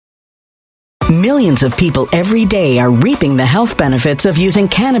Millions of people every day are reaping the health benefits of using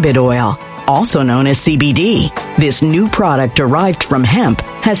cannabis oil, also known as CBD. This new product derived from hemp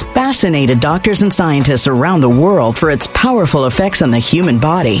has fascinated doctors and scientists around the world for its powerful effects on the human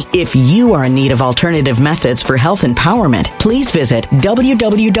body. If you are in need of alternative methods for health empowerment, please visit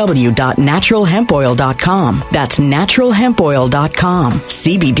www.naturalhempoil.com. That's naturalhempoil.com.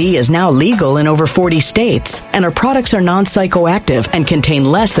 CBD is now legal in over 40 states, and our products are non-psychoactive and contain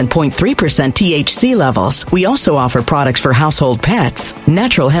less than 0.3% THC levels. We also offer products for household pets.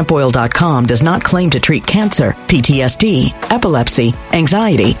 Naturalhempoil.com does not claim to treat cancer, PTSD, epilepsy,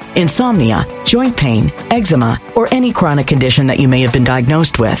 anxiety, insomnia, joint pain, eczema, or any chronic condition that you may have been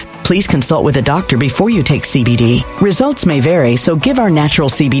diagnosed with. Please consult with a doctor before you take CBD. Results may vary, so give our natural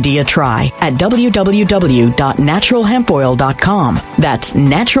CBD a try at www.naturalhempoil.com. That's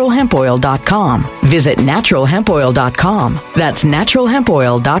naturalhempoil.com. Visit naturalhempoil.com. That's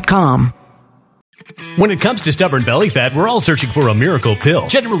naturalhempoil.com. When it comes to stubborn belly fat, we're all searching for a miracle pill.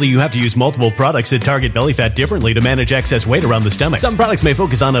 Generally, you have to use multiple products that target belly fat differently to manage excess weight around the stomach. Some products may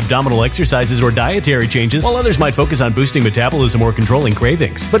focus on abdominal exercises or dietary changes, while others might focus on boosting metabolism or controlling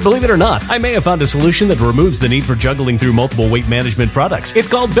cravings. But believe it or not, I may have found a solution that removes the need for juggling through multiple weight management products. It's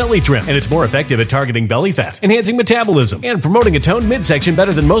called Belly Trim, and it's more effective at targeting belly fat, enhancing metabolism, and promoting a toned midsection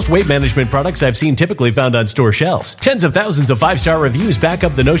better than most weight management products I've seen typically found on store shelves. Tens of thousands of 5-star reviews back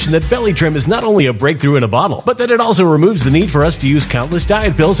up the notion that Belly Trim is not only a breakthrough in a bottle, but that it also removes the need for us to use countless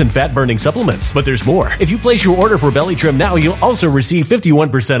diet pills and fat-burning supplements. But there's more. If you place your order for Belly Trim now, you'll also receive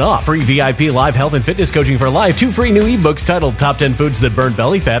 51% off, free VIP live health and fitness coaching for life, 2 free new ebooks titled Top 10 Foods That Burn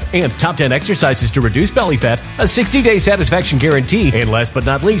Belly Fat and Top 10 Exercises to Reduce Belly Fat, a 60-day satisfaction guarantee, and last but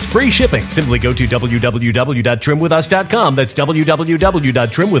not least, free shipping. Simply go to www.trimwithus.com. That's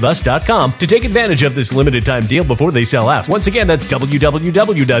www.trimwithus.com to take advantage of this limited time deal before they sell out. Once again, that's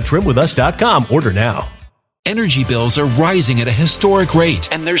www.trimwithus.com. Order now. Energy bills are rising at a historic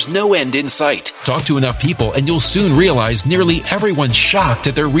rate, and there's no end in sight. Talk to enough people, and you'll soon realize nearly everyone's shocked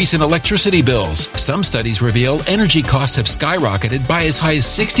at their recent electricity bills. Some studies reveal energy costs have skyrocketed by as high as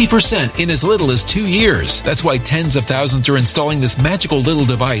 60% in as little as 2 years. That's why tens of thousands are installing this magical little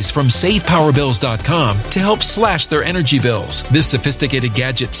device from SavePowerBills.com to help slash their energy bills. This sophisticated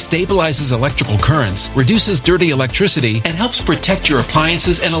gadget stabilizes electrical currents, reduces dirty electricity, and helps protect your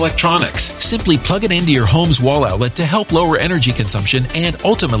appliances and electronics. Simply plug it into your home's wall outlet to help lower energy consumption and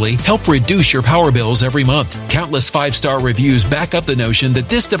ultimately help reduce your power bills every month. Countless 5-star reviews back up the notion that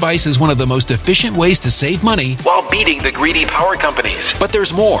this device is one of the most efficient ways to save money while beating the greedy power companies. But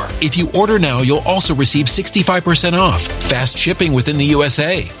there's more. If you order now, you'll also receive 65% off, fast shipping within the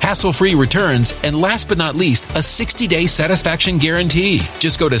USA, hassle-free returns, and last but not least, a 60-day satisfaction guarantee.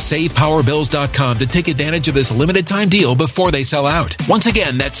 Just go to SavePowerBills.com to take advantage of this limited time deal before they sell out. Once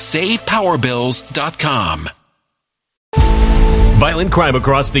again, that's SavePowerBills.com. Violent crime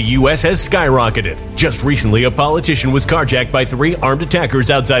across the U.S. has skyrocketed. Just recently, a politician was carjacked by 3 armed attackers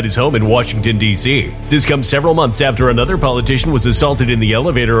outside his home in Washington, D.C. This comes several months after another politician was assaulted in the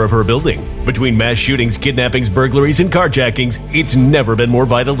elevator of her building. Between mass shootings, kidnappings, burglaries, and carjackings, it's never been more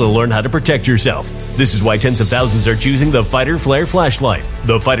vital to learn how to protect yourself. This is why tens of thousands are choosing the Fighter Flare flashlight.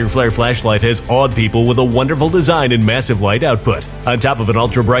 The Fighter Flare flashlight has awed people with a wonderful design and massive light output. On top of an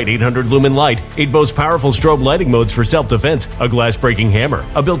ultra-bright 800-lumen light, it boasts powerful strobe lighting modes for self-defense, a glass-breaking hammer,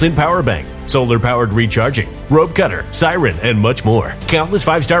 a built-in power bank, solar-powered recharging, rope cutter, siren, and much more. Countless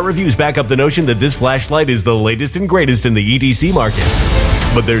 5-star reviews back up the notion that this flashlight is the latest and greatest in the EDC market.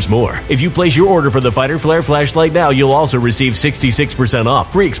 But there's more. If you place your order for the Fighter Flare flashlight now, you'll also receive 66%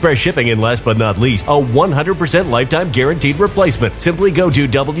 off, free express shipping, and last but not least, a 100% lifetime guaranteed replacement. Simply go to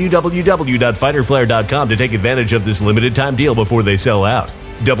www.fighterflare.com to take advantage of this limited time deal before they sell out.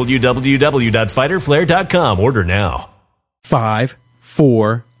 www.fighterflare.com. Order now. 5,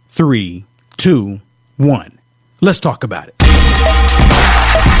 4, 3, 2, 1. Let's talk about it.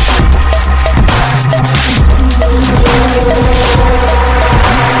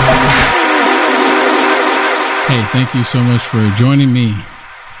 Hey, thank you so much for joining me.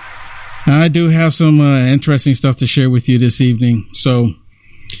 I do have some interesting stuff to share with you this evening. So,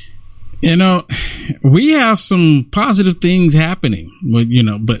 we have some positive things happening,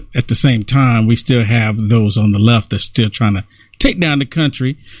 but at the same time, we still have those on the left that's still trying to take down the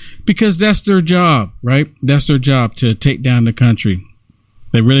country because that's their job, right? That's their job, to take down the country.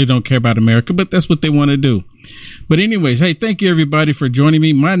 They really don't care about America, but that's what they want to do. But anyways, hey, thank you everybody for joining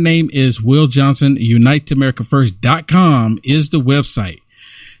me. My name is Will Johnson. UniteAmericaFirst.com is the website.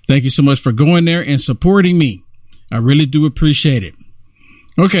 Thank you so much for going there and supporting me. I really do appreciate it.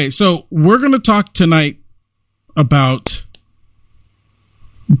 Okay, so we're going to talk tonight about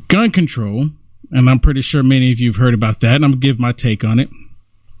gun control and I'm pretty sure many of you have heard about that, and I'm going to give my take on it.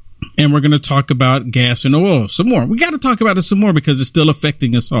 And we're going to talk about gas and oil some more. We got to talk about it some more because it's still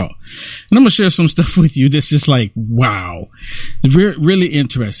affecting us all. And I'm going to share some stuff with you that's just like, wow, really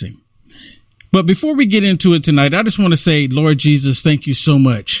interesting. But before we get into it tonight, I just want to say, Lord Jesus, thank you so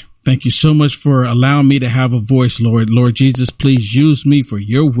much. Thank you so much for allowing me to have a voice, Lord. Lord Jesus, please use me for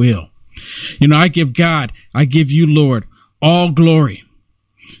your will. You know, I give you, Lord, all glory.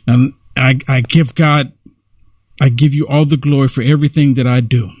 And I give you all the glory for everything that I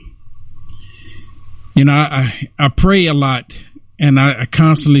do. You know, I pray a lot, and I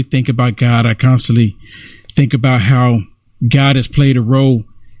constantly think about God. I constantly think about how God has played a role,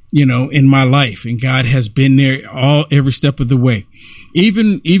 you know, in my life, and God has been there every step of the way.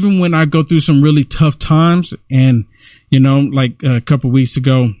 Even when I go through some really tough times, and, you know, like a couple of weeks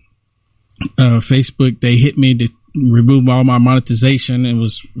ago, Facebook, they hit me to remove all my monetization, and it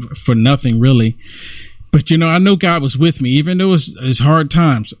was for nothing really. But, you know, I know God was with me, even though it's hard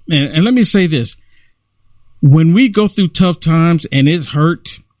times. And let me say this. When we go through tough times and it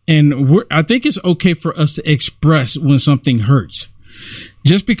hurt, and I think it's okay for us to express when something hurts.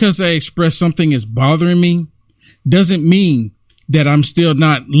 Just because I express something is bothering me doesn't mean that I'm still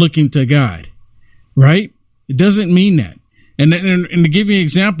not looking to God, right? It doesn't mean that. And to give you an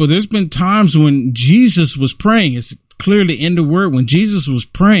example, there's been times when Jesus was praying. It's clearly in the word when Jesus was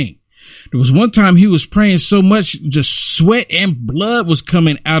praying. There was one time he was praying so much, just sweat and blood was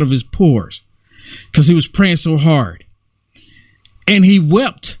coming out of his pores because he was praying so hard. And he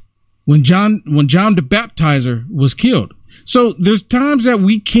wept when John the Baptizer was killed. So there's times that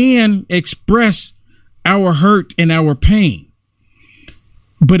we can express our hurt and our pain.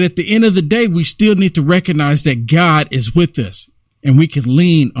 But at the end of the day, we still need to recognize that God is with us and we can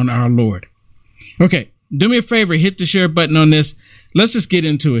lean on our Lord. Okay, do me a favor, hit the share button on this. Let's just get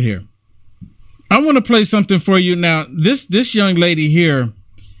into it here. I want to play something for you now. This young lady here,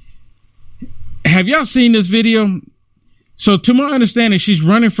 have y'all seen this video? So to my understanding, she's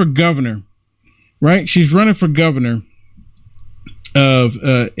running for governor, right? She's running for governor of,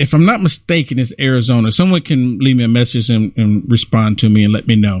 if I'm not mistaken, it's Arizona. Someone can leave me a message and respond to me and let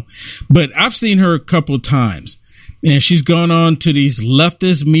me know. But I've seen her a couple of times, and she's gone on to these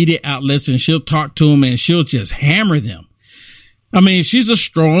leftist media outlets, and she'll talk to them and she'll just hammer them. I mean, she's a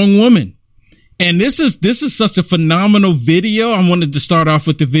strong woman. And this is such a phenomenal video. I wanted to start off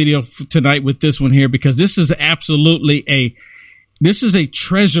with the video tonight with this one here, because this is absolutely a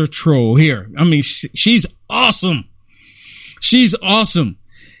treasure trove here. I mean, she's awesome. She's awesome.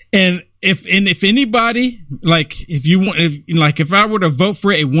 And if anybody, if I were to vote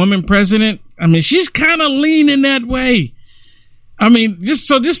for a woman president, I mean, she's kind of leaning that way. I mean,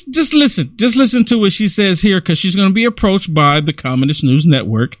 just listen to what she says here, because she's going to be approached by the Communist News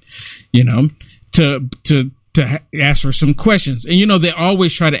Network, you know, to ask her some questions. And, you know, they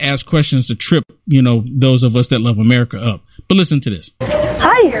always try to ask questions to trip, you know, those of us that love America up. But listen to this.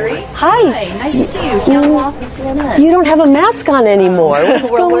 Hi. Harry. Hi. Nice to see you. Count off and CNN. You don't have a mask on anymore. What's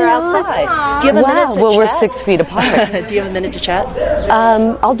going we're on? outside. Do you have a minute to well, chat? we're 6 feet apart. Do you have a minute to chat?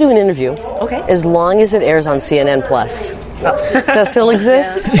 I'll do an interview. Okay. As long as it airs on CNN Plus. Does that still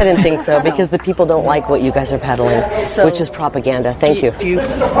exist? I didn't think so, because the people don't like what you guys are peddling, which is propaganda. Thank you.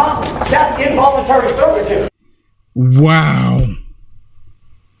 That's involuntary servitude. Wow.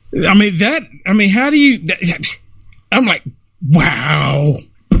 How do you, I'm like, wow.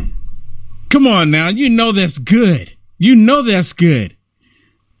 Come on now. You know that's good. You know that's good.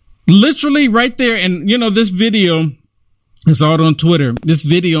 Literally right there. And, you know, this video is all on Twitter. This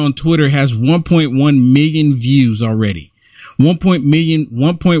video on Twitter has 1.1 million views already.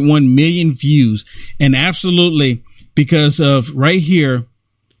 1.1 million views. And absolutely, because of right here,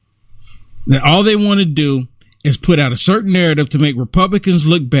 that all they want to do is put out a certain narrative to make Republicans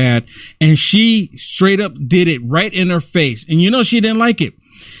look bad. And she straight up did it right in her face. And, you know, she didn't like it.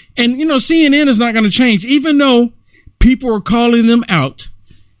 And, you know, CNN is not going to change, even though people are calling them out,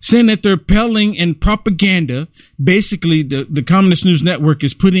 saying that they're peddling in propaganda. Basically, the Communist News Network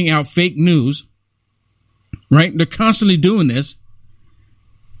is putting out fake news, right? They're constantly doing this.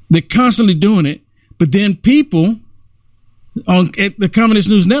 They're constantly doing it. But then people at the Communist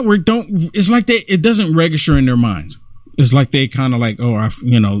News Network it's like it doesn't register in their minds. It's like they kind of like,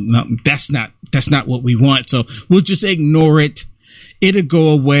 that's not what we want. So we'll just ignore it. It'll go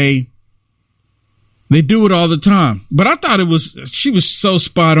away. They do it all the time. But I thought she was so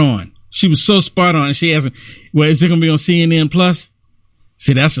spot on. She was so spot on. And she hasn't, is it going to be on CNN Plus?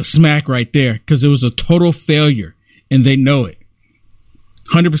 See, that's a smack right there, because it was a total failure and they know it.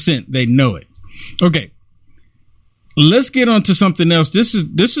 100%. They know it. Okay. let's get on to something else. This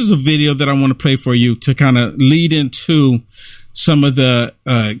is a video that I want to play for you to kind of lead into some of the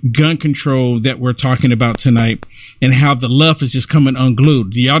gun control that we're talking about tonight and how the left is just coming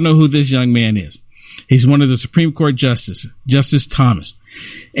unglued. Do y'all know who this young man is? He's one of the Supreme Court justices, Justice Thomas.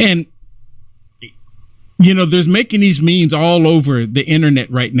 And, you know, there's making these memes all over the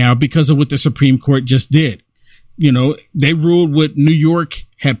internet right now because of what the Supreme Court just did. You know, they ruled what New York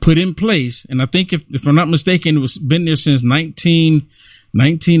had put in place. And I think if I'm not mistaken, it was been there since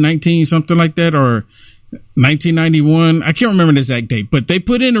 1919, something like that, or 1991. I can't remember the exact date, but they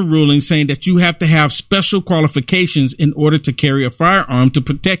put in a ruling saying that you have to have special qualifications in order to carry a firearm to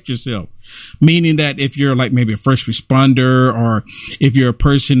protect yourself. Meaning that if you're like maybe a first responder, or if you're a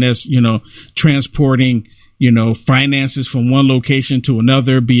person that's, you know, transporting, you know, finances from one location to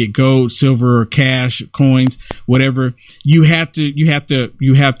another, be it gold, silver, or cash, coins, whatever, you have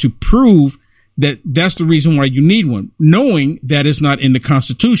to prove that that's the reason why you need one, knowing that it's not in the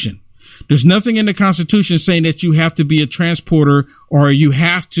Constitution. There's nothing in the Constitution saying that you have to be a transporter or you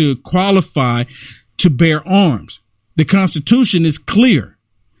have to qualify to bear arms. The Constitution is clear.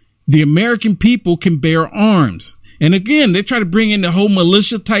 The American people can bear arms. And again, they try to bring in the whole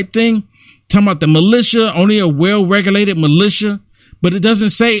militia type thing, talking about the militia, only a well-regulated militia, but it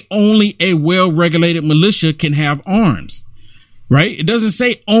doesn't say only a well-regulated militia can have arms, right? It doesn't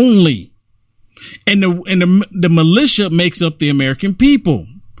say only. And the militia makes up the American people.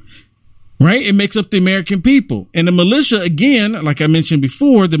 Right? It makes up the American people. And the militia, again, like I mentioned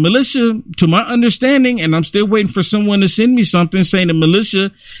before, the militia, to my understanding, and I'm still waiting for someone to send me something saying the militia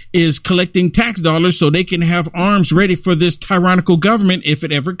is collecting tax dollars so they can have arms ready for this tyrannical government if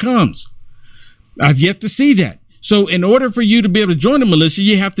it ever comes. I've yet to see that. So in order for you to be able to join the militia,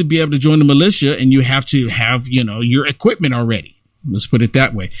 you have to be able to join the militia and you have to have, you know, your equipment already. Let's put it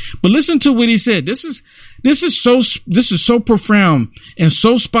that way. But listen to what he said. This is so profound and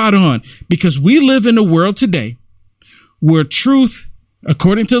so spot on, because we live in a world today where truth,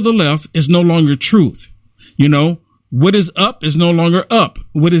 according to the left, is no longer truth. You know, what is up is no longer up.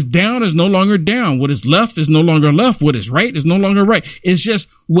 What is down is no longer down. What is left is no longer left. What is right is no longer right. It's just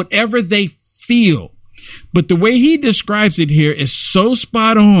whatever they feel. But the way he describes it here is so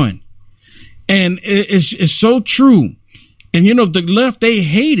spot on, and it's so true. And, you know, the left, they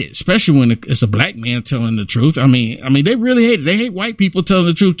hate it, especially when it's a black man telling the truth. I mean, they really hate it. They hate white people telling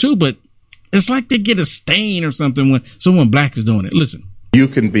the truth, too. But it's like they get a stain or something when someone black is doing it. Listen. You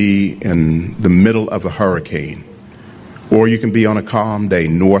can be in the middle of a hurricane, or you can be on a calm day.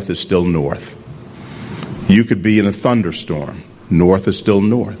 North is still north. You could be in a thunderstorm. North is still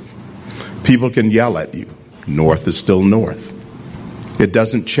north. People can yell at you. North is still north. It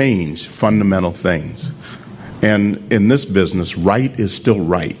doesn't change fundamental things. And in this business, right is still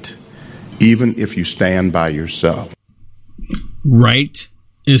right, even if you stand by yourself. Right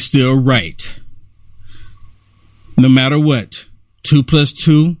is still right. No matter what, 2 +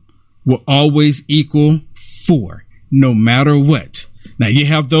 2 will always equal 4, no matter what. Now, you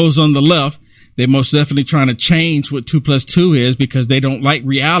have those on the left, they're most definitely trying to change what 2 + 2 is because they don't like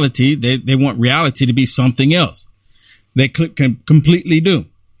reality. They want reality to be something else. They completely do.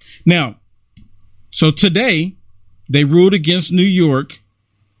 Now, so today, they ruled against New York.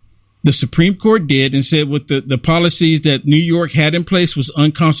 The Supreme Court did, and said what the policies that New York had in place was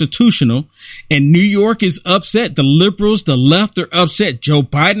unconstitutional. And New York is upset. The liberals, the left are upset. Joe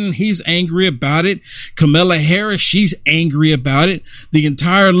Biden, he's angry about it. Kamala Harris, she's angry about it. The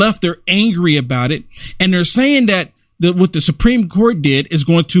entire left, they're angry about it. And they're saying that what the Supreme Court did is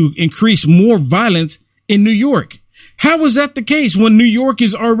going to increase more violence in New York. How is that the case when New York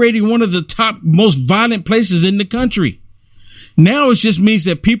is already one of the top most violent places in the country? Now it just means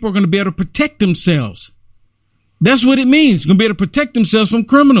that people are going to be able to protect themselves. That's what it means. Going to be able to protect themselves from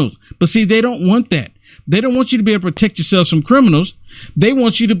criminals. But see, they don't want that. They don't want you to be able to protect yourselves from criminals. They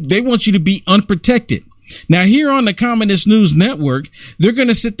want you to be unprotected. Now, here on the Communist News Network, they're going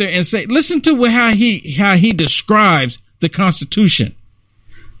to sit there and say, listen to how he describes the Constitution.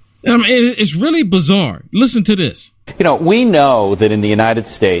 I mean, it's really bizarre. Listen to this. You know, we know that in the United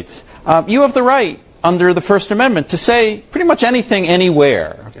States, you have the right under the First Amendment to say pretty much anything,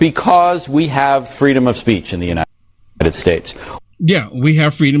 anywhere, because we have freedom of speech in the United States. Yeah, we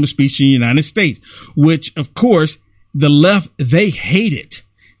have freedom of speech in the United States, which, of course, the left, they hate it.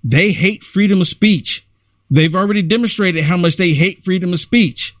 They hate freedom of speech. They've already demonstrated how much they hate freedom of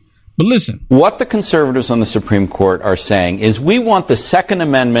speech. But listen. What the conservatives on the Supreme Court are saying is we want the Second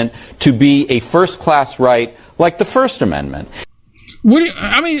Amendment to be a first-class right like the First Amendment.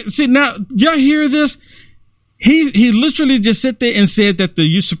 See, now, y'all hear this? He literally just sat there and said that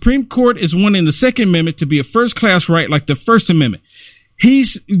the Supreme Court is wanting the Second Amendment to be a first class right like the First Amendment.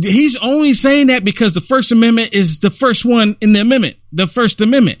 He's only saying that because the First Amendment is the first one in the amendment, the First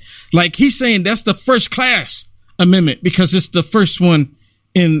Amendment. Like he's saying that's the first class amendment because it's the first one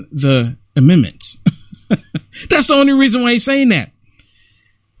in the amendments. That's the only reason why he's saying that.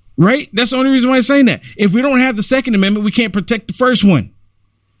 Right? That's the only reason why he's saying that. If we don't have the Second Amendment, we can't protect the first one.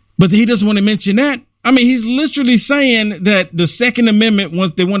 But he doesn't want to mention that. I mean, he's literally saying that the Second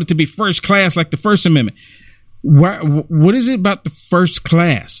Amendment, they want it to be first class like the First Amendment. What is it about the first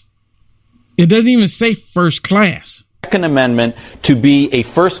class? It doesn't even say first class. Second Amendment to be a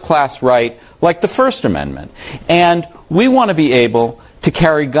first class right like the First Amendment. And we want to be able to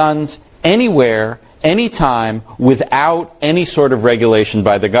carry guns anywhere, anytime, without any sort of regulation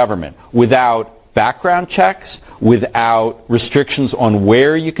by the government, without background checks, without restrictions on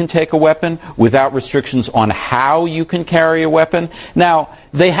where you can take a weapon, without restrictions on how you can carry a weapon. Now,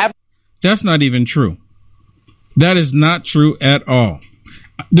 they have... That's not even true. That is not true at all.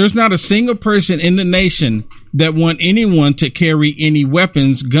 There's not a single person in the nation that want anyone to carry any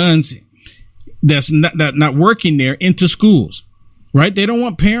weapons, guns, that's not working there into schools. Right? They don't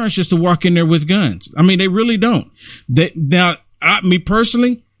want parents just to walk in there with guns. I mean, they really don't. Me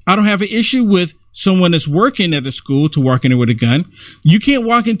personally, I don't have an issue with someone that's working at a school to walk in there with a gun. You can't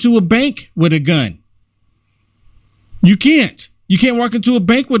walk into a bank with a gun. You can't. You can't walk into a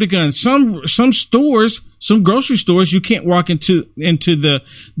bank with a gun. Some stores, some grocery stores, you can't walk into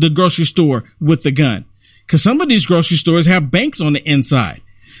the grocery store with a gun. Because some of these grocery stores have banks on the inside.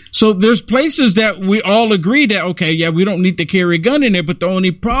 So there's places that we all agree that, okay, yeah, we don't need to carry a gun in there. But the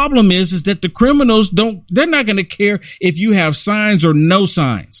only problem is that the criminals they're not going to care if you have signs or no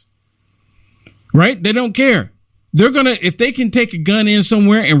signs. Right? They don't care. If they can take a gun in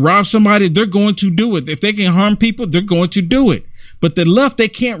somewhere and rob somebody, they're going to do it. If they can harm people, they're going to do it. But the left, they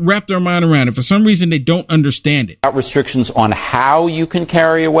can't wrap their mind around it. For some reason, they don't understand it. Restrictions on how you can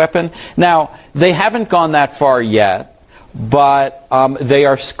carry a weapon. Now, they haven't gone that far yet, but they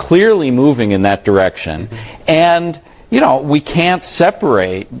are clearly moving in that direction. And, we can't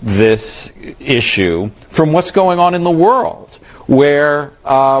separate this issue from what's going on in the world, where,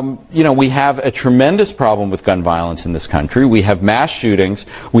 we have a tremendous problem with gun violence in this country. We have mass shootings.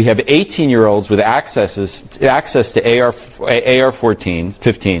 We have 18-year-olds with access to AR-15s.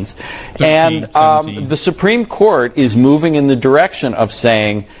 13, and the Supreme Court is moving in the direction of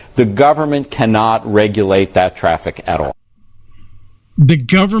saying the government cannot regulate that traffic at all. The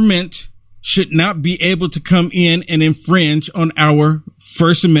government should not be able to come in and infringe on our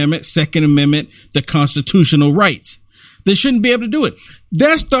First Amendment, Second Amendment, the constitutional rights. They shouldn't be able to do it.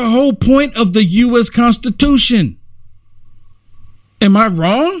 That's the whole point of the U.S. Constitution. Am I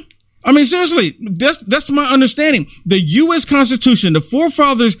wrong? I mean, seriously, that's my understanding. The U.S. Constitution, the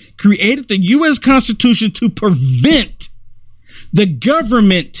forefathers created the U.S. Constitution to prevent the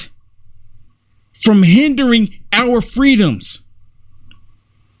government from hindering our freedoms.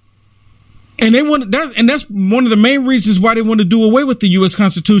 And that's one of the main reasons why they want to do away with the U.S.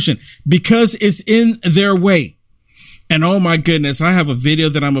 Constitution, because it's in their way. And oh my goodness, I have a video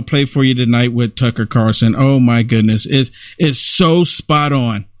that I'm going to play for you tonight with Tucker Carlson. Oh my goodness, it's so spot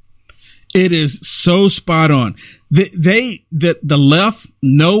on. It is so spot on. The left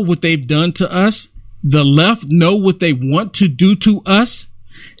know what they've done to us. The left know what they want to do to us.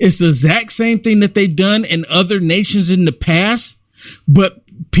 It's the exact same thing that they've done in other nations in the past. But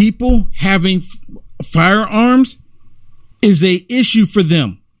people having firearms is a issue for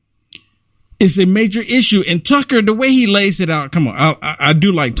them. It's a major issue. And Tucker, the way he lays it out, come on, I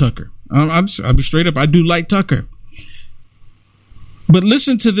do like Tucker. I'll be straight up. I do like Tucker. But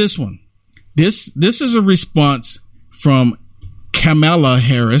listen to this one. This is a response from Kamala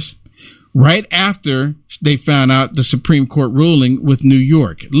Harris right after they found out the Supreme Court ruling with New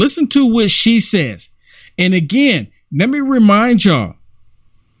York. Listen to what she says. And again, let me remind y'all,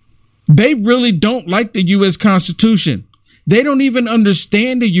 they really don't like the U.S. Constitution. They don't even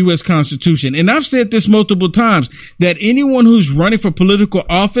understand the U.S. Constitution. And I've said this multiple times, that anyone who's running for political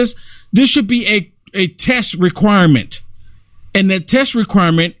office, this should be a test requirement. And that test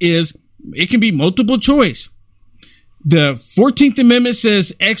requirement is, it can be multiple choice. The 14th Amendment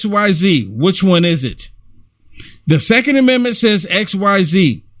says X, Y, Z. Which one is it? The Second Amendment says X, Y,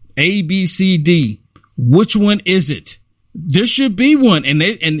 Z, A, B, C, D. Which one is it? There should be one.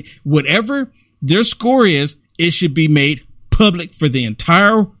 And whatever their score is, it should be made public for the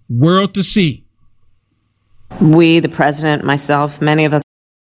entire world to see. We, the president, myself, many of us.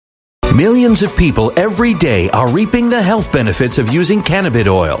 Millions of people every day are reaping the health benefits of using cannabis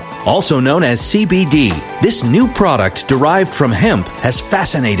oil, also known as CBD. This new product derived from hemp has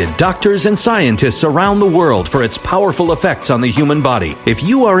fascinated doctors and scientists around the world for its powerful effects on the human body. If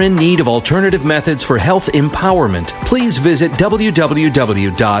you are in need of alternative methods for health empowerment, please visit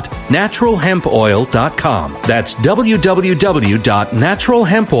www.naturalhempoil.com. That's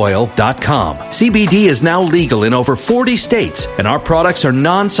www.naturalhempoil.com. CBD is now legal in over 40 states, and our products are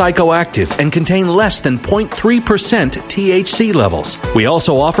non-psychoactive and contain less than 0.3% THC levels. We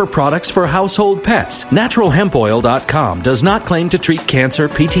also offer products for household pets. NaturalHempOil.com does not claim to treat cancer,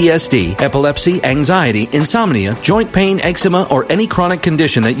 PTSD, epilepsy, anxiety, insomnia, joint pain, eczema, or any chronic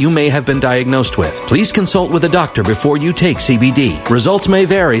condition that you may have been diagnosed with. Please consult with a doctor before you take CBD. Results may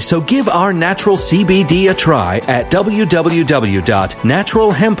vary, so give our natural CBD a try at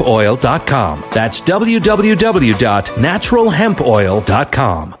www.naturalhempoil.com. That's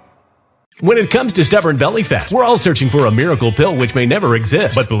www.naturalhempoil.com. When it comes to stubborn belly fat, we're all searching for a miracle pill which may never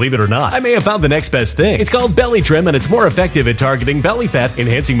exist. But believe it or not, I may have found the next best thing. It's called Belly Trim, and it's more effective at targeting belly fat,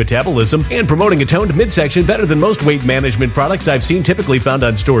 enhancing metabolism, and promoting a toned midsection better than most weight management products I've seen typically found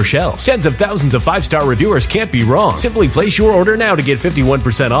on store shelves. Tens of thousands of 5-star reviewers can't be wrong. Simply place your order now to get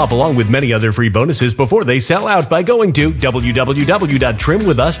 51% off along with many other free bonuses before they sell out by going to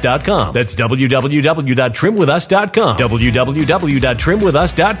www.trimwithus.com. That's www.trimwithus.com.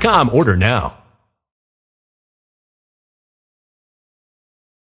 www.trimwithus.com. Order now.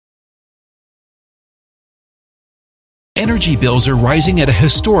 Energy bills are rising at a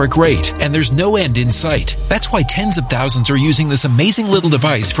historic rate, and there's no end in sight. That's why tens of thousands are using this amazing little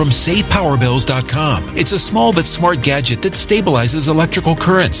device from SavePowerBills.com. It's a small but smart gadget that stabilizes electrical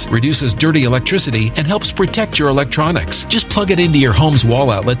currents, reduces dirty electricity, and helps protect your electronics. Just plug it into your home's wall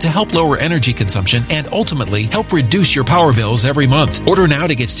outlet to help lower energy consumption and ultimately help reduce your power bills every month. Order now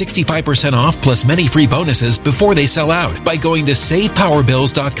to get 65% off plus many free bonuses before they sell out by going to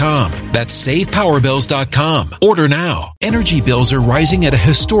SavePowerBills.com. That's SavePowerBills.com. Order now. Energy bills are rising at a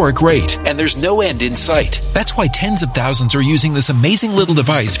historic rate, and there's no end in sight. That's why tens of thousands are using this amazing little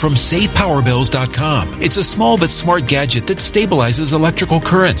device from SavePowerBills.com. It's a small but smart gadget that stabilizes electrical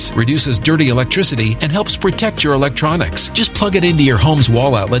currents, reduces dirty electricity, and helps protect your electronics. Just plug it into your home's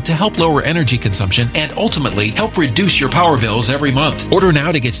wall outlet to help lower energy consumption and ultimately help reduce your power bills every month. Order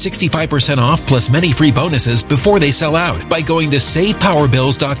now to get 65% off plus many free bonuses before they sell out by going to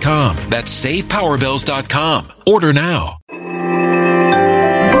SavePowerBills.com. That's SavePowerBills.com. Order now.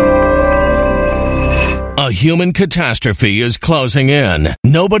 A human catastrophe is closing in.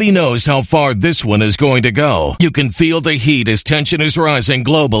 Nobody knows how far this one is going to go. You can feel the heat as tension is rising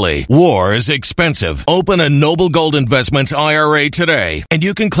globally. War is expensive. Open a Noble Gold Investments IRA today, and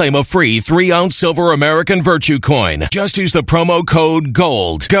you can claim a free 3-ounce silver American Virtue coin. Just use the promo code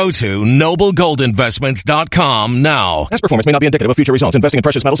GOLD. Go to noblegoldinvestments.com now. Past performance may not be indicative of future results. Investing in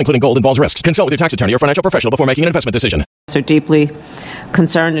precious metals, including gold, involves risks. Consult with your tax attorney or financial professional before making an investment decision. So deeply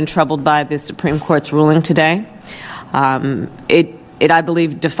concerned and troubled by the Supreme Court's ruling today. It, I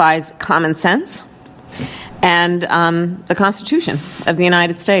believe, defies common sense and the Constitution of the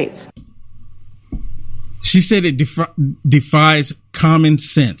United States. She said it defies common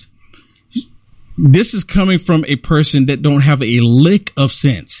sense. This is coming from a person that don't have a lick of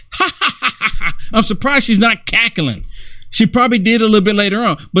sense. I'm surprised she's not cackling. She probably did a little bit later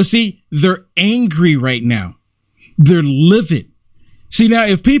on. But see, they're angry right now. They're livid. See, now,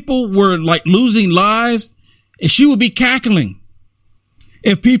 if people were like losing lives, she would be cackling.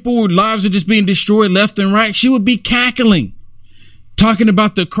 If lives are just being destroyed left and right, she would be cackling. Talking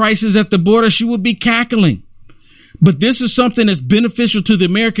about the crisis at the border, she would be cackling. But this is something that's beneficial to the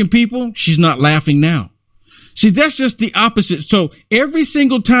American people. She's not laughing now. See, that's just the opposite. So every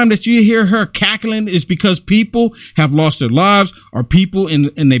single time that you hear her cackling is because people have lost their lives or people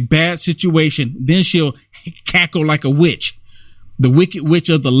in a bad situation. Then she'll cackle like a witch, the wicked witch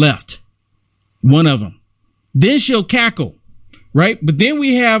of the left, one of them. Then she'll cackle, right? But then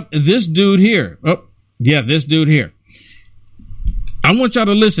we have this dude here. Oh, yeah, this dude here. I want y'all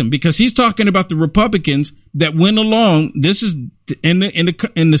to listen because he's talking about the Republicans that went along. This is in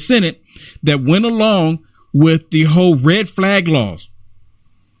the Senate that went along with the whole red flag laws.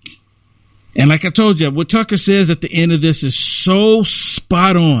 And like I told you, what Tucker says at the end of this is so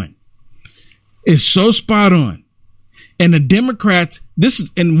spot on. It's so spot on. And the Democrats,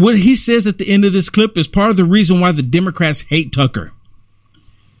 and what he says at the end of this clip is part of the reason why the Democrats hate Tucker.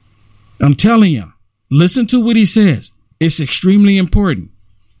 I'm telling you, listen to what he says. It's extremely important.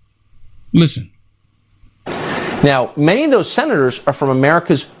 Listen. Now, many of those senators are from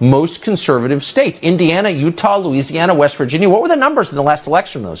America's most conservative states. Indiana, Utah, Louisiana, West Virginia. What were the numbers in the last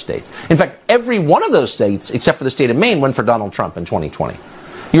election in those states? In fact, every one of those states, except for the state of Maine, went for Donald Trump in 2020.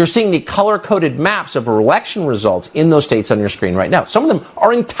 You're seeing the color-coded maps of election results in those states on your screen right now. Some of them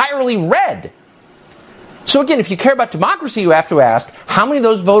are entirely red. So again, if you care about democracy, you have to ask, how many of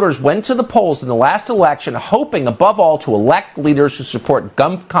those voters went to the polls in the last election hoping, above all, to elect leaders who support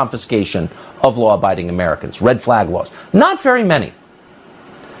gun confiscation of law-abiding Americans, red flag laws? Not very many.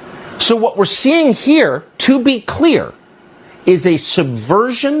 So what we're seeing here, to be clear, is a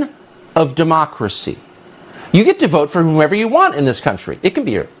subversion of democracy. You get to vote for whomever you want in this country. It can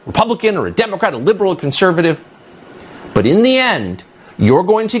be a Republican or a Democrat, a liberal or conservative. But in the end, you're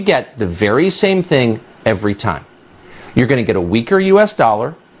going to get the very same thing every time. You're going to get a weaker U.S.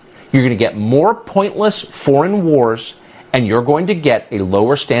 dollar, you're going to get more pointless foreign wars, and you're going to get a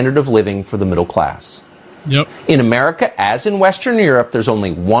lower standard of living for the middle class. Yep. In America, as in Western Europe, there's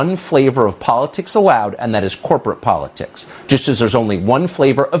only one flavor of politics allowed, and that is corporate politics. Just as there's only one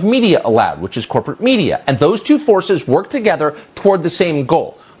flavor of media allowed, which is corporate media. And those two forces work together toward the same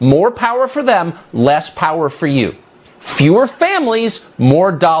goal. More power for them, less power for you. Fewer families,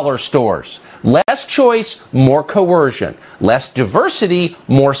 more dollar stores. Less choice, more coercion. Less diversity,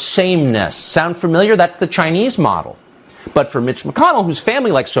 more sameness. Sound familiar? That's the Chinese model. But for Mitch McConnell, whose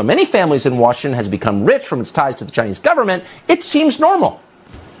family, like so many families in Washington, has become rich from its ties to the Chinese government, it seems normal.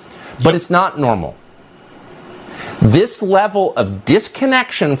 But it's not normal. This level of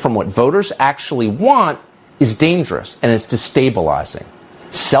disconnection from what voters actually want is dangerous, and it's destabilizing.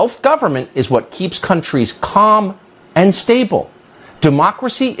 Self-government is what keeps countries calm and stable.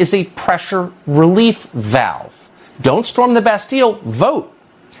 Democracy is a pressure relief valve. Don't storm the Bastille, vote.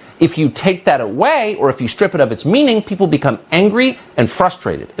 If you take that away, or if you strip it of its meaning, people become angry and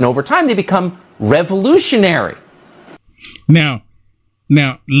frustrated. And over time, they become revolutionary. Now,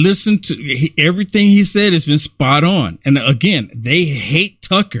 listen to everything he said has been spot on. And again, they hate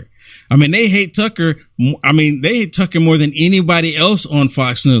Tucker. They hate Tucker. They hate Tucker more than anybody else on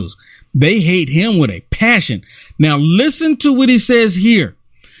Fox News. They hate him with a passion. Now, listen to what he says here,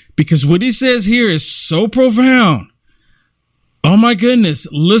 because what he says here is so profound. Oh, my goodness.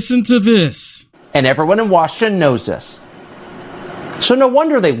 Listen to this. And everyone in Washington knows this. So no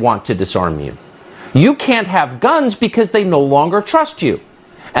wonder they want to disarm you. You can't have guns because they no longer trust you.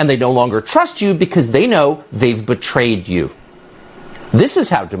 And they no longer trust you because they know they've betrayed you. This is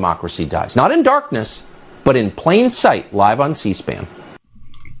how democracy dies. Not in darkness, but in plain sight, live on C-SPAN.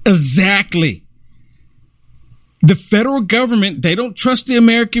 Exactly. The federal government, they don't trust the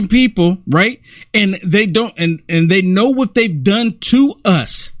American people, right? And they don't, and they know what they've done to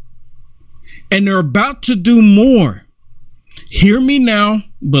us. And they're about to do more. Hear me now,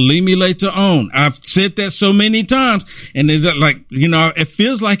 believe me later on. I've said that so many times, and it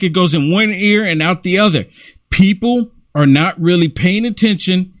feels like it goes in one ear and out the other. People are not really paying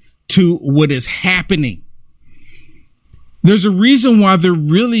attention to what is happening. There's a reason why they're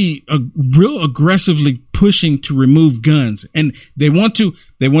really real aggressively pushing to remove guns, and they want to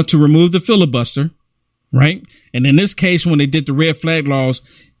remove the filibuster, right? And in this case, when they did the red flag laws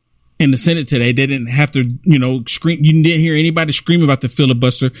in the Senate today, they didn't have to, scream. You didn't hear anybody scream about the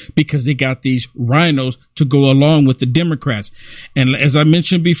filibuster because they got these rhinos to go along with the Democrats. And as I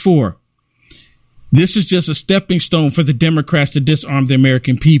mentioned before, this is just a stepping stone for the Democrats to disarm the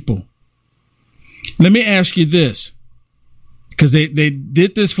American people. Let me ask you this. Because they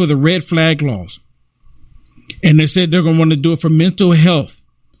did this for the red flag laws. And they said they're going to want to do it for mental health.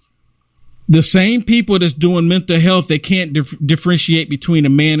 The same people that's doing mental health, they can't differentiate between a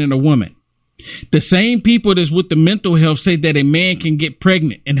man and a woman. The same people that's with the mental health say that a man can get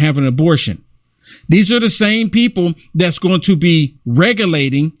pregnant and have an abortion. These are the same people that's going to be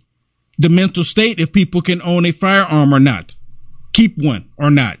regulating the mental state if people can own a firearm or not, keep one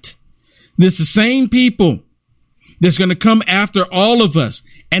or not. This is the same people that's going to come after all of us,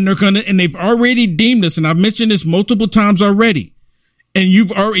 and they've already deemed us. And I've mentioned this multiple times already. And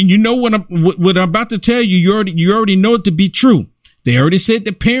you know what I'm about to tell you. You already know it to be true. They already said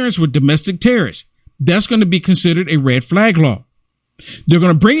that parents were domestic terrorists. That's going to be considered a red flag law. They're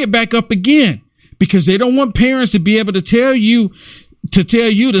going to bring it back up again because they don't want parents to be able to tell you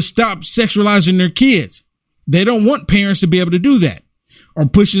to stop sexualizing their kids. They don't want parents to be able to do that or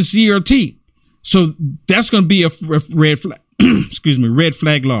pushing CRT. So that's going to be a red flag, red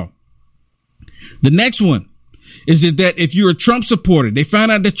flag law. The next one is that if you're a Trump supporter, they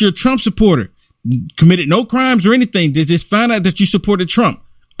find out that you're a Trump supporter, committed no crimes or anything. They just find out that you supported Trump.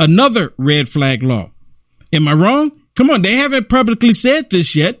 Another red flag law. Am I wrong? Come on. They haven't publicly said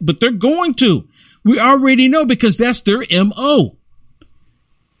this yet, but they're going to. We already know because that's their MO.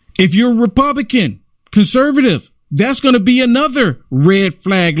 If you're a Republican, conservative, that's going to be another red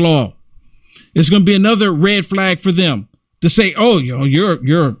flag law. It's going to be another red flag for them. to say, oh,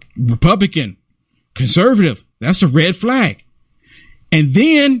 you're a Republican, conservative. That's a red flag. And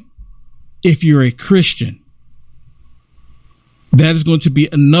then if you're a Christian, that is going to be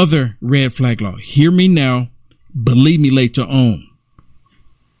another red flag law. Hear me now. Believe me later on.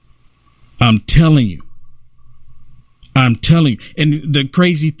 I'm telling you. And the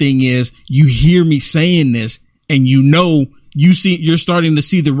crazy thing is, you hear me saying this and you're starting to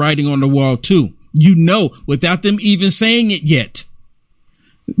see the writing on the wall too. Without them even saying it yet,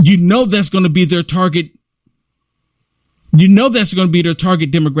 that's going to be their target. That's going to be their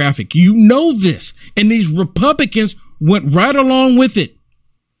target demographic. This. And these Republicans went right along with it.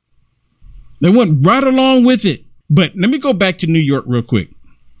 They went right along with it. But let me go back to New York real quick.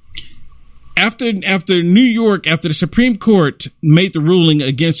 After the Supreme Court made the ruling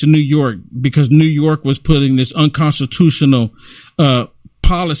against New York because New York was putting this unconstitutional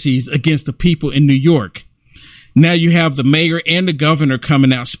policies against the people in New York. Now you have the mayor and the governor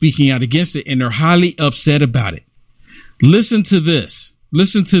coming out speaking out against it, and they're highly upset about it. Listen to this.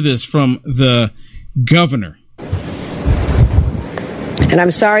 Listen to this from the governor. And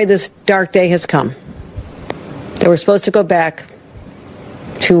I'm sorry this dark day has come. They were supposed to go back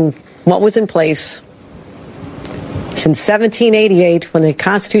to what was in place since 1788 when the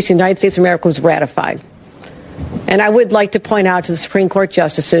Constitution of the United States of America was ratified. And I would like to point out to the Supreme Court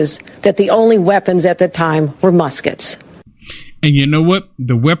justices that the only weapons at the time were muskets. And you know what?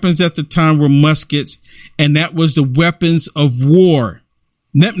 The weapons at the time were muskets, and that was the weapons of war.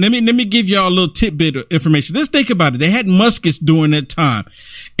 Let me give y'all a little tidbit of information. Let's think about it. They had muskets during that time,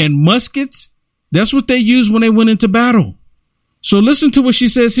 and muskets, that's what they used when they went into battle. So listen to what she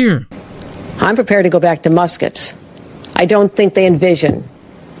says here. I'm prepared to go back to muskets. I don't think they envision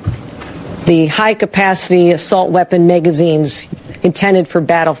the high-capacity assault weapon magazines intended for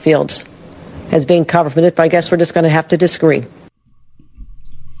battlefields as being covered from it, but I guess we're just going to have to disagree.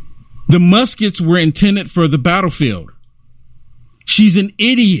 The muskets were intended for the battlefield. She's an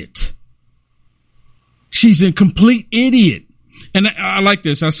idiot. She's a complete idiot. And I like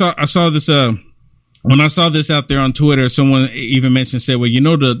this. I saw this, when I saw this out there on Twitter, someone even said, well,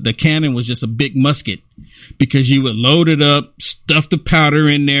 the cannon was just a big musket because you would load it up, stuff the powder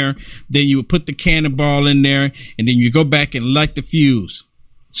in there, then you would put the cannonball in there, and then you go back and light the fuse.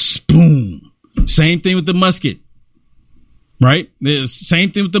 Boom. Same thing with the musket, right?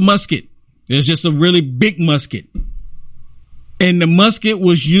 Same thing with the musket. There's just a really big musket. And the musket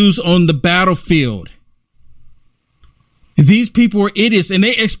was used on the battlefield. These people are idiots, and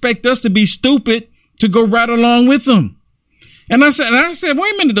they expect us to be stupid to go right along with them. And I said,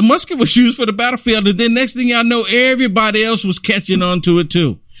 wait a minute, the musket was used for the battlefield. And then next thing I know, everybody else was catching on to it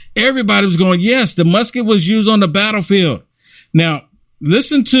too. Everybody was going, yes, the musket was used on the battlefield. Now,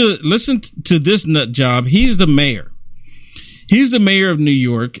 listen to this nut job. He's the mayor. He's the mayor of New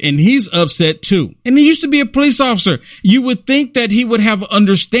York, and he's upset too. And he used to be a police officer. You would think that he would have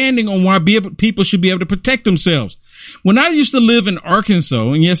understanding on why people should be able to protect themselves. When I used to live in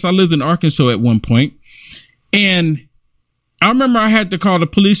Arkansas, and yes, I lived in Arkansas at one point, and I remember I had to call the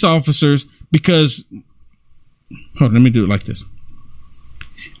police officers because, hold on, let me do it like this.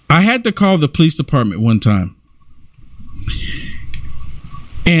 I had to call the police department one time,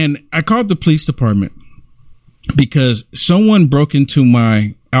 and I called the police department because someone broke into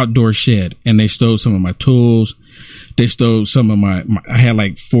my outdoor shed and they stole some of my tools. They stole some of I had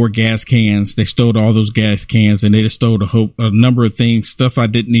like 4 gas cans. They stole all those gas cans, and they just stole a number of things, stuff I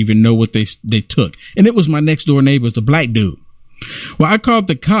didn't even know what they took. And it was my next door neighbor, it's a black dude. Well, I called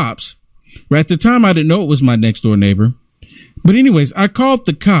the cops. Right at the time, I didn't know it was my next door neighbor. But anyways, I called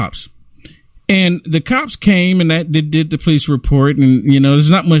the cops, and the cops came and they did the police report. And, there's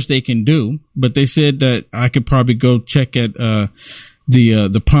not much they can do, but they said that I could probably go check at,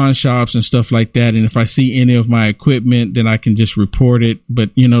 the pawn shops and stuff like that. And if I see any of my equipment, then I can just report it.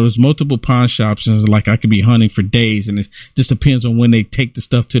 But, there's multiple pawn shops, and like I could be hunting for days, and it just depends on when they take the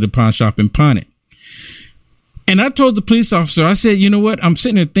stuff to the pawn shop and pawn it. And I told the police officer, I said, you know what? I'm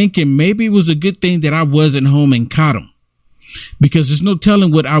sitting there thinking maybe it was a good thing that I wasn't home and caught him, because there's no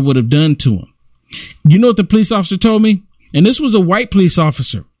telling what I would have done to him. You know what the police officer told me? And this was a white police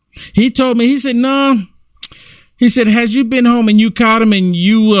officer. He told me, he said, no. He said, has you been home and you caught him and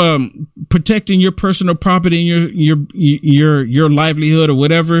you protecting your personal property and your livelihood or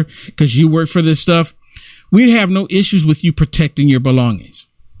whatever, because you work for this stuff, we'd have no issues with you protecting your belongings.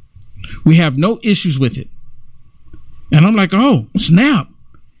 We have no issues with it. And I'm like, oh, snap.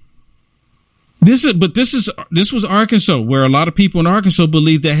 This was Arkansas, where a lot of people in Arkansas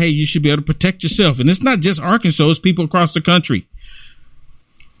believe that, hey, you should be able to protect yourself. And it's not just Arkansas, it's people across the country.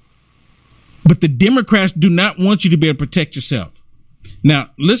 But the Democrats do not want you to be able to protect yourself. Now,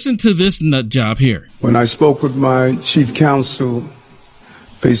 listen to this nut job here. When I spoke with my chief counsel,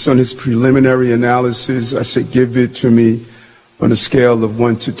 based on his preliminary analysis, I said, give it to me on a scale of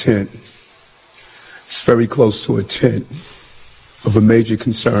 1 to 10. It's very close to a 10 of a major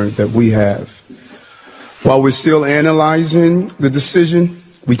concern that we have. While we're still analyzing the decision,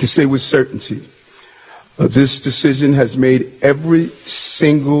 we can say with certainty, this decision has made every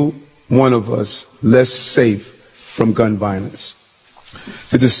single one of us less safe from gun violence.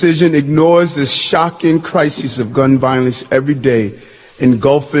 The decision ignores the shocking crisis of gun violence every day,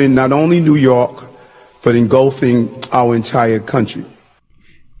 engulfing not only New York, but engulfing our entire country.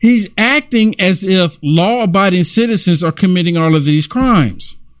 He's acting as if law-abiding citizens are committing all of these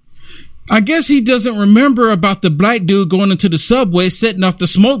crimes. I guess he doesn't remember about the black dude going into the subway, setting off the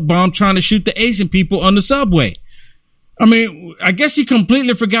smoke bomb, trying to shoot the Asian people on the subway. I mean, I guess he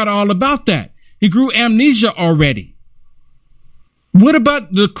completely forgot all about that. He grew amnesia already. What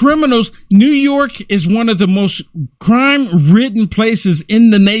about the criminals? New York is one of the most crime-ridden places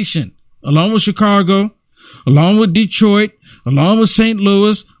in the nation, along with Chicago, along with Detroit, along with St.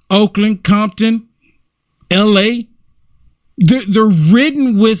 Louis, Oakland, Compton, L.A. They're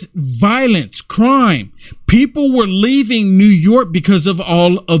ridden with violence, crime. People were leaving New York because of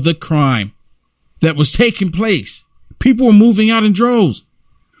all of the crime that was taking place. People were moving out in droves.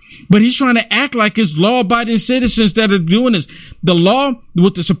 But he's trying to act like it's law-abiding citizens that are doing this. The law,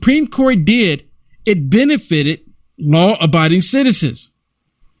 what the Supreme Court did, it benefited law-abiding citizens.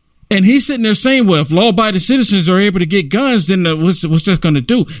 And he's sitting there saying, well, if law-abiding citizens are able to get guns, then what's that going to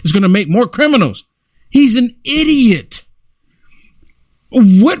do? It's going to make more criminals. He's an idiot.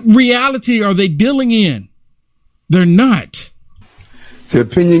 What reality are they dealing in? They're not. The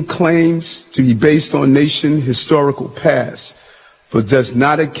opinion claims to be based on nation historical past, but does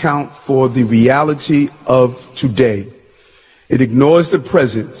not account for the reality of today. It ignores the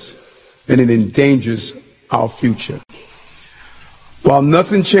present and it endangers our future. While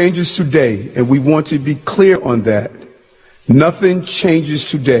nothing changes today, and we want to be clear on that, nothing changes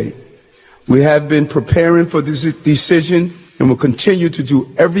today. We have been preparing for this decision and will continue to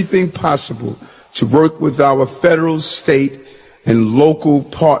do everything possible to work with our federal, state, and local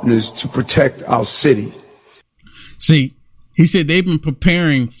partners to protect our city. See, he said they've been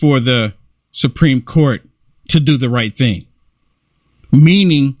preparing for the Supreme Court to do the right thing,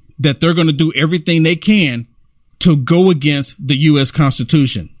 meaning that they're going to do everything they can to go against the U.S.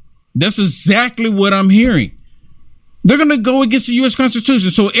 Constitution. That's exactly what I'm hearing. They're going to go against the U.S. Constitution.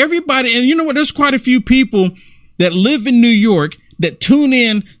 So everybody, and you know what, there's quite a few people that live in New York that tune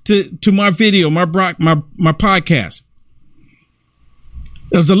in to my video, my podcast.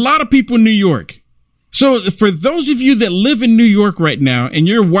 There's a lot of people in New York. So for those of you that live in New York right now and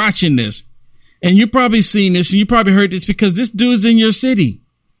you're watching this and you're probably seeing this and you probably heard this because this dude's in your city.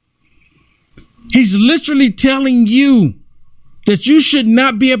 He's literally telling you that you should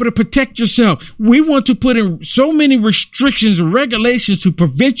not be able to protect yourself. We want to put in so many restrictions and regulations to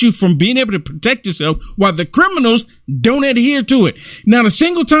prevent you from being able to protect yourself while the criminals don't adhere to it. Not a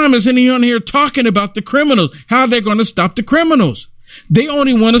single time is anyone here talking about the criminals, how they're going to stop the criminals. They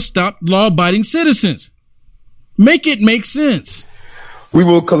only want to stop law-abiding citizens. Make it make sense. We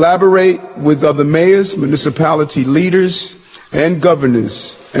will collaborate with other mayors, municipality leaders, and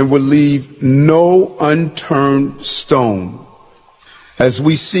governors, and will leave no unturned stone as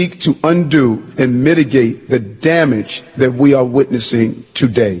we seek to undo and mitigate the damage that we are witnessing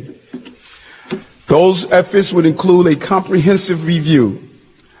today. Those efforts would include a comprehensive review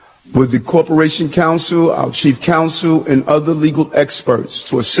with the Corporation Counsel, our Chief Counsel, and other legal experts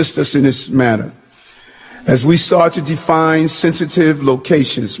to assist us in this matter. As we start to define sensitive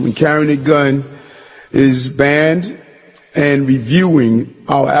locations when carrying a gun is banned, and reviewing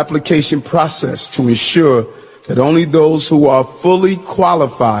our application process to ensure that only those who are fully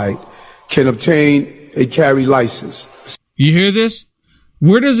qualified can obtain a carry license. You hear this?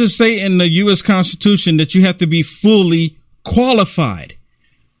 Where does it say in the U.S. Constitution that you have to be fully qualified?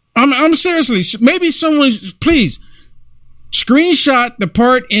 I'm seriously, maybe someone, please screenshot the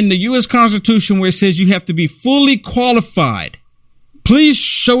part in the U.S. Constitution where it says you have to be fully qualified. Please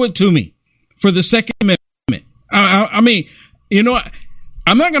show it to me for the Second Amendment. I mean, you know,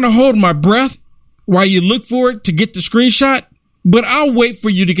 I'm not going to hold my breath while you look for it to get the screenshot, but I'll wait for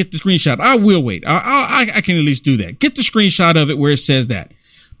you to get the screenshot. I will wait. I can at least do that. Get the screenshot of it where it says that.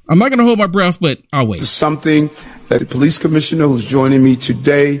 I'm not going to hold my breath, but I'll wait. Something that the police commissioner who's joining me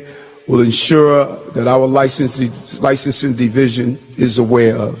today will ensure that our licensing division is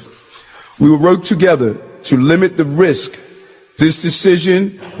aware of. We will work together to limit the risk This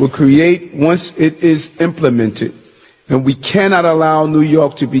decision will create once it is implemented, and we cannot allow New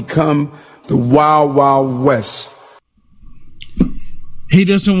York to become the Wild Wild West. He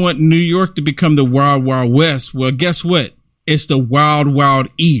doesn't want New York to become the Wild Wild West. Well, guess what? It's the Wild Wild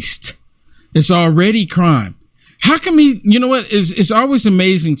East. It's already crime. How come you know what? It's always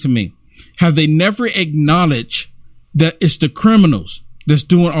amazing to me how they never acknowledge that it's the criminals that's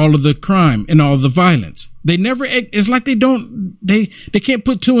doing all of the crime and all the violence. They never, it's like they can't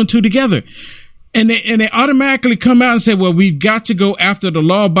put two and two together. And they automatically come out and say, well, we've got to go after the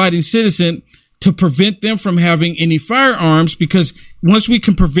law-abiding citizen to prevent them from having any firearms, because once we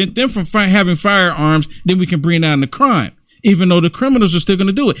can prevent them from having firearms, then we can bring down the crime, even though the criminals are still going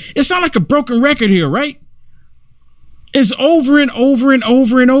to do it. It sounds like a broken record here, right? It's over and over and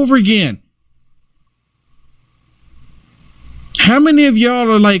over and over again. How many of y'all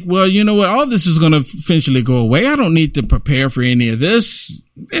are like, well, you know what? All this is going to eventually go away. I don't need to prepare for any of this.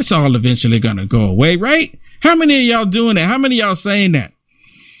 It's all eventually going to go away, right? How many of y'all doing that? How many of y'all saying that?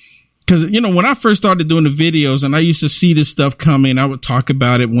 Because, you know, when I first started doing the videos and I used to see this stuff coming, I would talk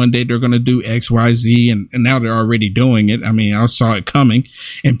about it. One day they're going to do X, Y, Z, and now they're already doing it. I mean, I saw it coming,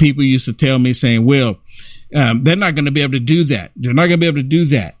 and people used to tell me saying, well, they're not going to be able to do that. They're not going to be able to do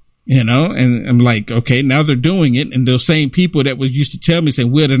that, you know? And I'm like, okay, now they're doing it. And those same people that was used to tell me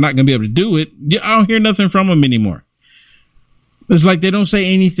saying, well, they're not going to be able to do it. I don't hear nothing from them anymore. It's like they don't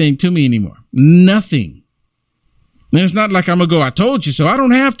say anything to me anymore. Nothing. And it's not like I'm going to go, I told you so. I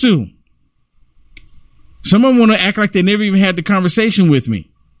don't have to. Some of them want to act like they never even had the conversation with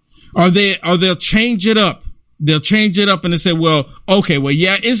me. Or they'll change it up. They'll change it up and they say, well, okay, well,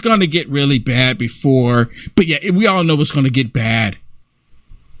 yeah, it's going to get really bad before, but yeah, we all know it's going to get bad.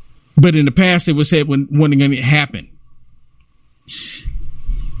 But in the past, it was said when it's going to happen.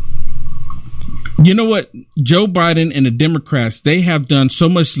 You know what? Joe Biden and the Democrats, they have done so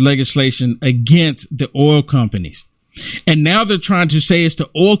much legislation against the oil companies. And now they're trying to say it's the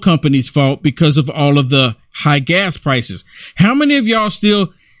oil companies' fault because of all of the high gas prices. How many of y'all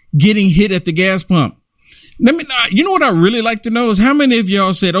still getting hit at the gas pump? You know what I really like to know is how many of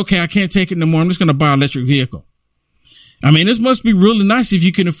y'all said, okay, I can't take it no more. I'm just going to buy an electric vehicle. I mean, this must be really nice if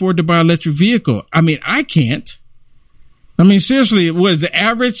you can afford to buy an electric vehicle. I mean, I can't. I mean, seriously, what is the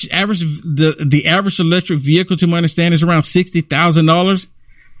average electric vehicle, to my understanding, is around $60,000.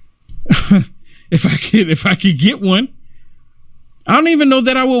 If I could get one, I don't even know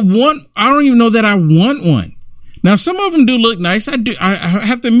that I want one. Now, some of them do look nice. I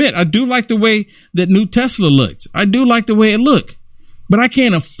have to admit, I do like the way that new Tesla looks. I do like the way it look, but I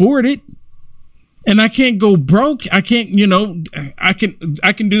can't afford it. And I can't go broke. I can't, I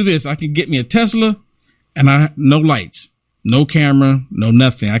can do this. I can get me a Tesla and no lights, no camera, no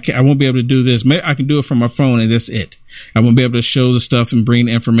nothing. I won't be able to do this. Maybe I can do it from my phone and that's it. I won't be able to show the stuff and bring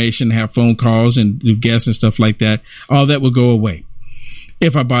the information, have phone calls and do guests and stuff like that. All that will go away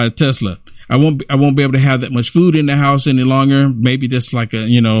if I buy a Tesla. I won't be able to have that much food in the house any longer. Maybe just like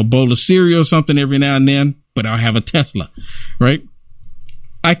a bowl of cereal or something every now and then, but I'll have a Tesla, right?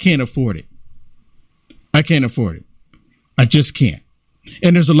 I can't afford it. I can't afford it. I just can't.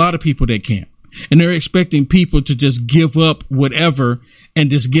 And there's a lot of people that can't. And they're expecting people to just give up whatever and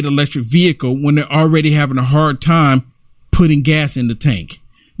just get an electric vehicle when they're already having a hard time putting gas in the tank.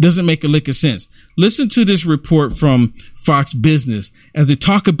 Doesn't make a lick of sense. Listen to this report from Fox Business as they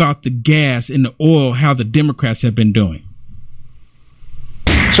talk about the gas and the oil, how the Democrats have been doing.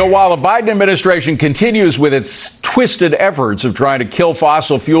 So while the Biden administration continues with its twisted efforts of trying to kill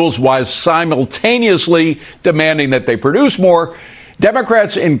fossil fuels while simultaneously demanding that they produce more,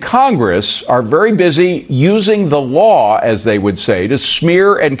 Democrats in Congress are very busy using the law, as they would say, to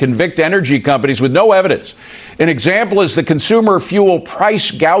smear and convict energy companies with no evidence. An example is the Consumer Fuel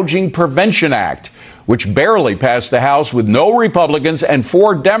Price Gouging Prevention Act, which barely passed the House with no Republicans and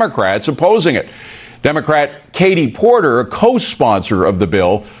 4 Democrats opposing it. Democrat Katie Porter, a co-sponsor of the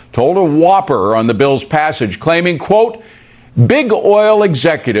bill, told a whopper on the bill's passage, claiming, quote, big oil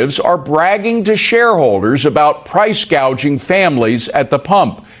executives are bragging to shareholders about price gouging families at the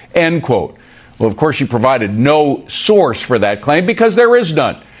pump, end quote. Well, of course, she provided no source for that claim because there is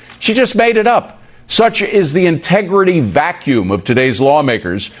none. She just made it up. Such is the integrity vacuum of today's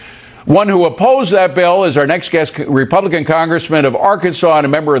lawmakers. One who opposed that bill is our next guest, Republican Congressman of Arkansas and a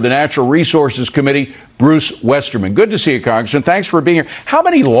member of the Natural Resources Committee, Bruce Westerman. Good to see you, Congressman. Thanks for being here. How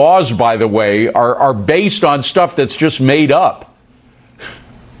many laws, by the way, are based on stuff that's just made up?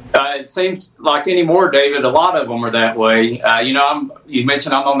 It seems like anymore, David, a lot of them are that way. You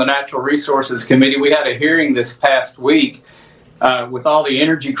mentioned I'm on the Natural Resources Committee. We had a hearing this past week with all the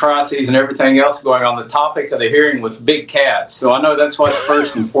energy crises and everything else going on, the topic of the hearing was big cats. So I know that's what's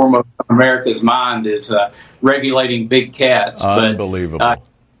first and foremost on America's mind is regulating big cats. Unbelievable. But,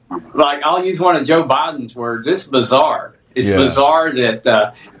 like, I'll use one of Joe Biden's words. It's bizarre. It's bizarre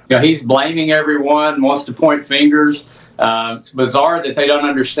that he's blaming everyone, wants to point fingers. It's bizarre that they don't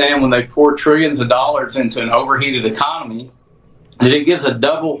understand when they pour trillions of dollars into an overheated economy that it gives a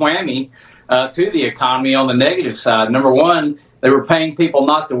double whammy to the economy on the negative side. Number one, they were paying people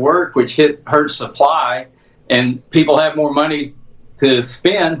not to work, which hurt supply, and people have more money to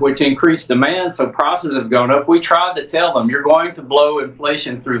spend, which increased demand, so prices have gone up. We tried to tell them, you're going to blow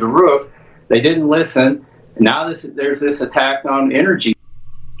inflation through the roof. They didn't listen. Now there's this attack on energy.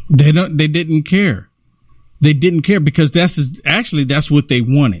 They didn't care. They didn't care because that's what they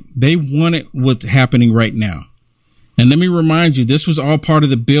wanted. They wanted what's happening right now. And let me remind you, this was all part of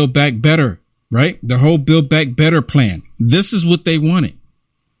the Build Back Better, right? The whole Build Back Better plan. This is what they wanted.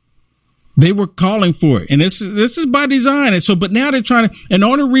 They were calling for it. And this is by design. And so, but now they're trying to, and the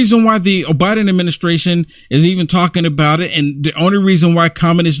only reason why the Biden administration is even talking about it, and the only reason why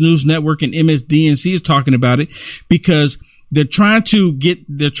Communist News Network and MSDNC is talking about it, because they're trying to get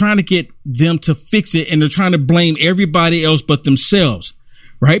them to fix it, and they're trying to blame everybody else but themselves,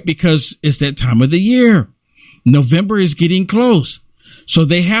 right? Because it's that time of the year. November is getting close. So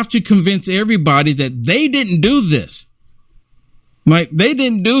they have to convince everybody that they didn't do this. Like, they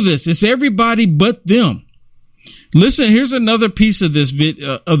didn't do this. It's everybody but them. Listen, here's another piece of this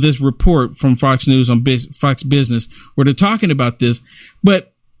of this report from Fox News on Fox Business where they're talking about this,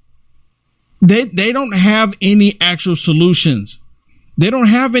 but they don't have any actual solutions. They don't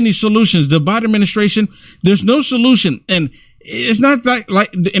have any solutions. The Biden administration, there's no solution. And it's not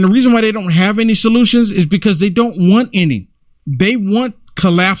and the reason why they don't have any solutions is because they don't want any. They want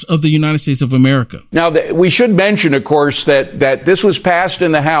collapse of the United States of America. Now, we should mention, of course, that this was passed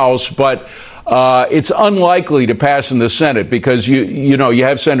in the House, but it's unlikely to pass in the Senate because you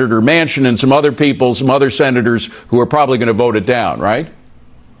have Senator Manchin and some other senators who are probably going to vote it down, right?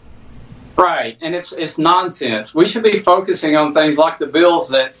 Right, and it's nonsense. We should be focusing on things like the bills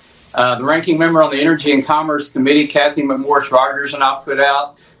that the ranking member on the Energy and Commerce Committee, Kathy McMorris Rogers, and I put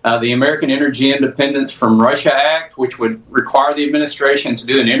out. The American Energy Independence from Russia Act, which would require the administration to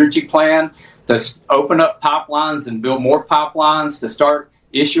do an energy plan, to open up pipelines and build more pipelines, to start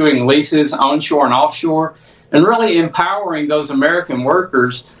issuing leases onshore and offshore, and really empowering those American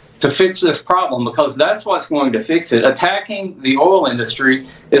workers to fix this problem, because that's what's going to fix it. Attacking the oil industry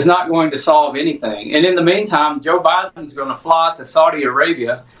is not going to solve anything. And in the meantime, Joe Biden's going to fly to Saudi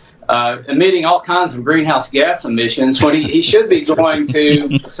Arabia, emitting all kinds of greenhouse gas emissions when he should be going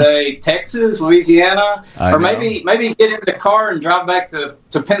to, say, Texas, Louisiana, or maybe get in the car and drive back to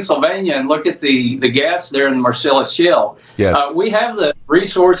Pennsylvania and look at the gas there in the Marcellus Shale. Yes. We have the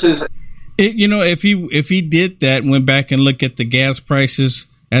resources. If he did that, went back and looked at the gas prices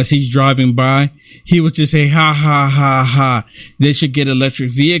as he's driving by, he would just say, ha, ha, ha, ha. They should get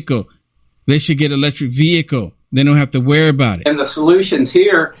electric vehicle. They should get electric vehicle. They don't have to worry about it. And the solutions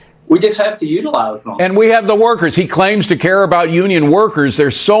here, we just have to utilize them. And we have the workers. He claims to care about union workers.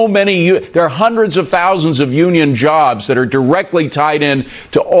 There's so many. There are hundreds of thousands of union jobs that are directly tied in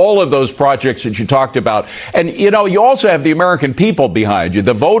to all of those projects that you talked about. And, you also have the American people behind you.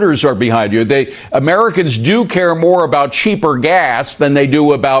 The voters are behind you. Americans do care more about cheaper gas than they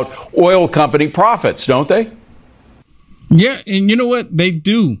do about oil company profits, don't they? Yeah. And you know what? They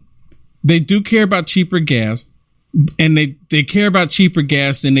do. They do care about cheaper gas. And they care about cheaper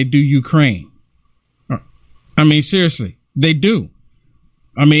gas than they do Ukraine. I mean, seriously, they do.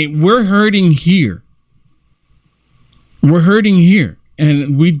 I mean, we're hurting here. We're hurting here,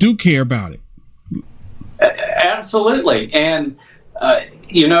 and we do care about it. Absolutely. And,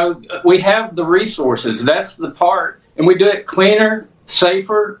 we have the resources. That's the part. And we do it cleaner,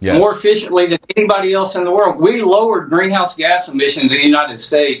 safer, yes, more efficiently than anybody else in the world. We lowered greenhouse gas emissions in the United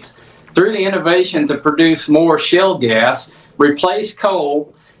States through the innovation to produce more shale gas, replace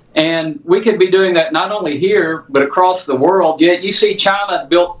coal, and we could be doing that not only here, but across the world. Yet you see China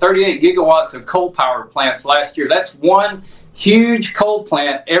built 38 gigawatts of coal power plants last year. That's one huge coal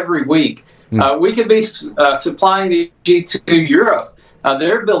plant every week. We could be supplying the energy to Europe.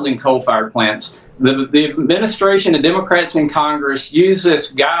 They're building coal-fired plants. The administration and Democrats in Congress use this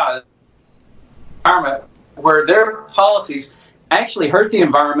guise where their policies actually hurt the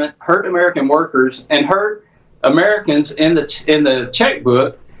environment, hurt American workers, and hurt Americans in the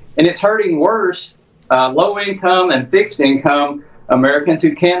checkbook, and it's hurting worse low income and fixed income Americans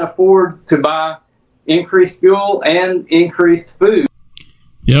who can't afford to buy increased fuel and increased food.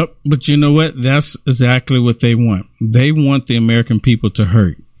 Yep. But you know what? That's exactly what they want. They want the American people to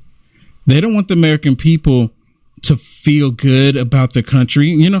hurt. They don't want the American people to feel good about the country.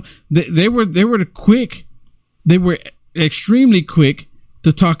 You know, they were extremely quick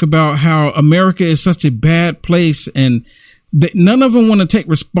to talk about how America is such a bad place, and that none of them want to take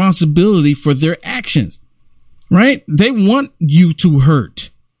responsibility for their actions, right? They want you to hurt.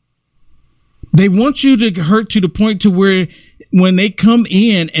 They want you to hurt to the point to where when they come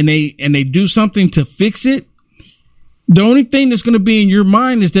in and they do something to fix it, the only thing that's going to be in your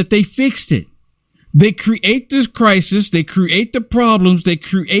mind is that they fixed it. They create this crisis. They create the problems. They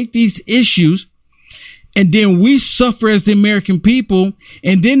create these issues. And then we suffer as the American people.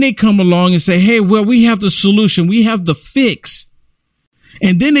 And then they come along and say, hey, well, we have the solution. We have the fix.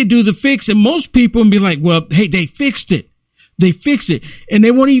 And then they do the fix. And most people be like, well, hey, they fixed it. They fixed it. And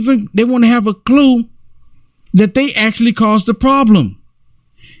they want to have a clue that they actually caused the problem.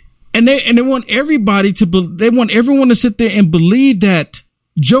 And they want everybody they want everyone to sit there and believe that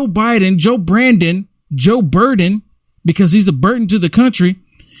Joe Biden, Joe Brandon, Joe Burden, because he's a burden to the country,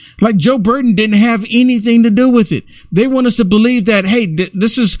 like Joe Burden didn't have anything to do with it. They want us to believe that, hey,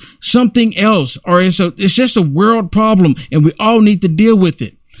 this is something else, or it's just a world problem and we all need to deal with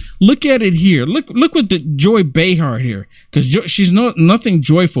it. Look at it here. Look with the Joy Behar here, because she's nothing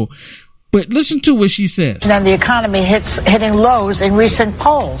joyful. But listen to what she says. And the economy hitting lows in recent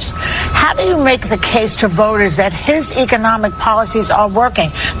polls. How do you make the case to voters that his economic policies are working,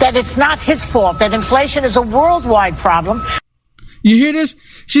 that it's not his fault, that inflation is a worldwide problem? You hear this?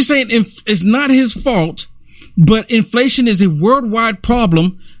 She's saying it's not his fault, but inflation is a worldwide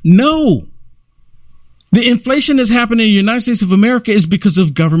problem. No. The inflation that's happening in the United States of America is because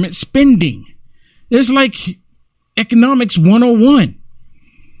of government spending. It's like economics 101.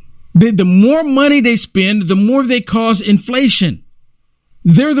 The more money they spend, the more they cause inflation.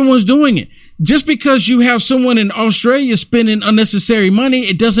 They're the ones doing it. Just because you have someone in Australia spending unnecessary money,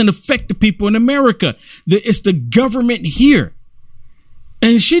 it doesn't affect the people in America. It's the government here.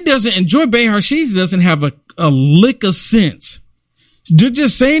 And she doesn't enjoy Behar. She doesn't have a lick of sense. They're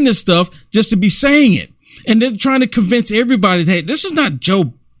just saying this stuff just to be saying it. And they're trying to convince everybody that, hey, this is not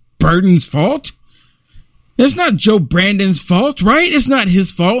Joe Burden's fault. It's not Joe Brandon's fault, right? It's not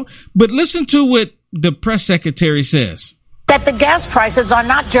his fault. But listen to what the press secretary says. That the gas prices are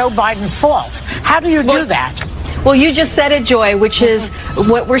not Joe Biden's fault. How do you do that? Well, you just said it, Joy, which is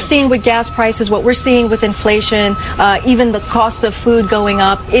what we're seeing with gas prices, what we're seeing with inflation, even the cost of food going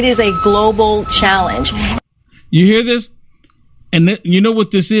up. It is a global challenge. You hear this? And you know what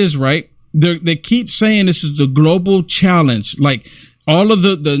this is, right? They keep saying this is the global challenge. Like all of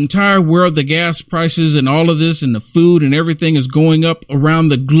the entire world, the gas prices and all of this and the food and everything is going up around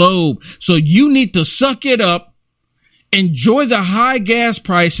the globe. So you need to suck it up, enjoy the high gas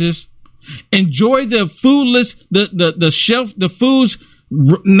prices, enjoy the foodless, the shelf, the foods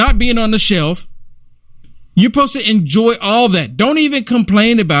not being on the shelf. You're supposed to enjoy all that. Don't even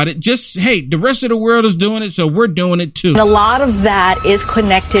complain about it. Just, hey, the rest of the world is doing it, so we're doing it too. A lot of that is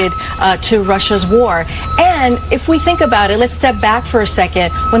connected to Russia's war. And if we think about it, let's step back for a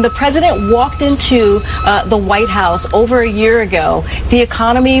second. When the president walked into the White House over a year ago, the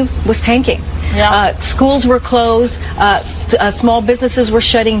economy was tanking. Yeah. Schools were closed. Small businesses were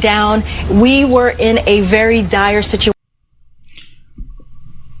shutting down. We were in a very dire situation.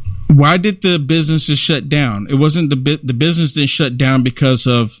 Why did the businesses shut down? It wasn't the business didn't shut down because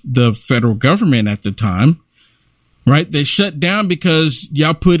of the federal government at the time, right? They shut down because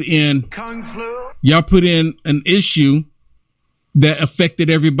y'all put in an issue that affected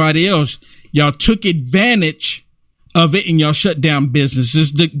everybody else. Y'all took advantage of it and y'all shut down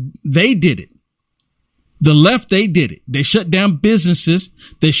businesses. They did it. The left, they did it. They shut down businesses.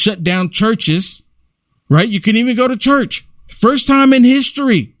 They shut down churches, right? You can even go to church. First time in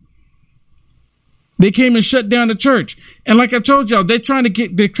history. They came and shut down the church. And like I told y'all, they're trying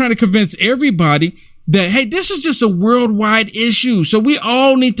to convince everybody that, hey, this is just a worldwide issue. So we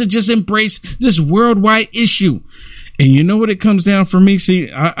all need to just embrace this worldwide issue. And you know what it comes down for me?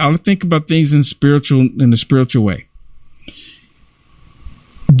 See, I think about things in the spiritual way.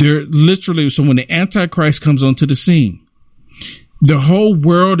 They're literally, so when the Antichrist comes onto the scene, the whole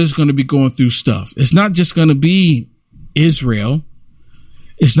world is going to be going through stuff. It's not just going to be Israel.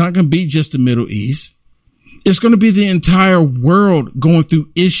 It's not going to be just the Middle East. It's going to be the entire world going through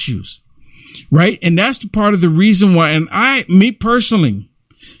issues, right? And that's the part of the reason why, and me personally,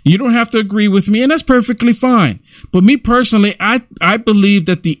 you don't have to agree with me, and that's perfectly fine. But me personally, I believe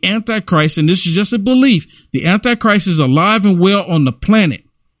that the Antichrist, and this is just a belief, the Antichrist is alive and well on the planet.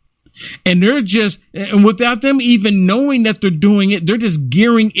 And they're just, and without them even knowing that they're doing it, they're just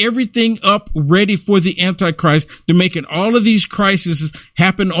gearing everything up ready for the Antichrist. They're making all of these crises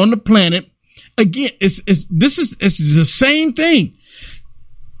happen on the planet. Again, it's the same thing.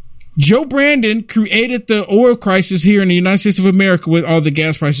 Joe Brandon created the oil crisis here in the United States of America with all the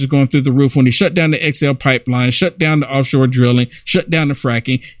gas prices going through the roof when he shut down the XL pipeline, shut down the offshore drilling, shut down the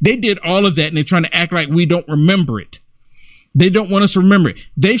fracking. They did all of that, and they're trying to act like we don't remember it. They don't want us to remember it.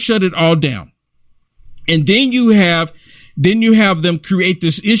 They shut it all down. And then you have them create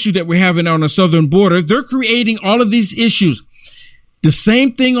this issue that we're having on the southern border. They're creating all of these issues. The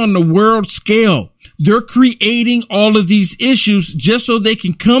same thing on the world scale. They're creating all of these issues just so they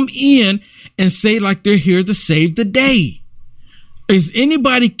can come in and say like they're here to save the day. Is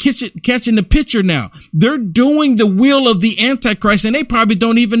anybody catching the picture now? They're doing the will of the Antichrist, and they probably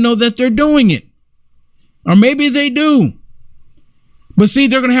don't even know that they're doing it. Or maybe they do. But see,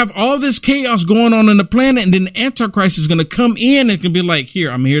 they're going to have all this chaos going on the planet, and then the Antichrist is going to come in and can be like,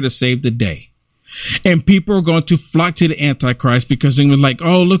 here, I'm here to save the day. And people are going to flock to the Antichrist because they're like,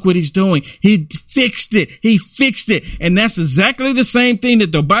 oh, look what he's doing. He fixed it. He fixed it. And that's exactly the same thing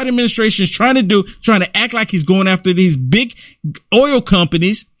that the Biden administration is trying to do, trying to act like he's going after these big oil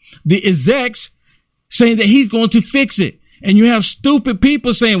companies, the execs, saying that he's going to fix it. And you have stupid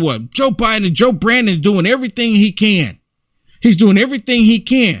people saying, well, Joe Biden and Joe Brandon is doing everything he can. He's doing everything he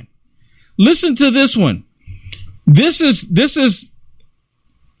can. Listen to this one. This is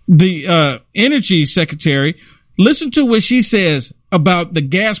the energy secretary. Listen to what she says about the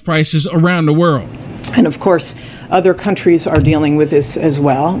gas prices around the world. And of course, other countries are dealing with this as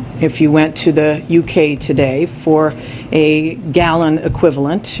well. If you went to the UK today for a gallon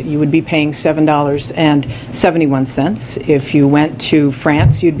equivalent, you would be paying $7.71. If you went to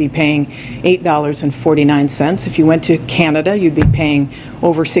France, you'd be paying $8.49. If you went to Canada, you'd be paying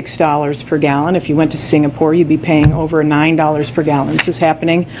over $6 per gallon. If you went to Singapore, you'd be paying over $9 per gallon. This is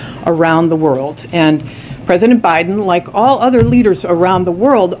happening around the world. And President Biden, like all other leaders around the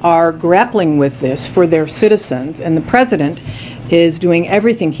world, are grappling with this for their citizens. And the president is doing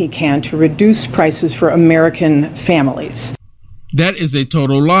everything he can to reduce prices for American families. That is a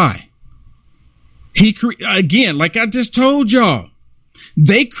total lie. Again, like I just told y'all,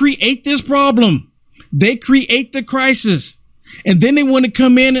 they create this problem. They create the crisis. And then they want to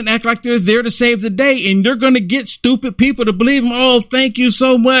come in and act like they're there to save the day. And they're going to get stupid people to believe them. Oh, thank you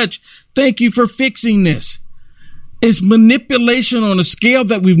so much. Thank you for fixing this. It's manipulation on a scale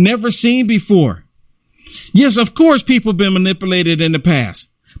that we've never seen before. Yes, of course, people have been manipulated in the past,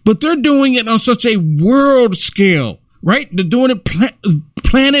 but they're doing it on such a world scale, right? They're doing it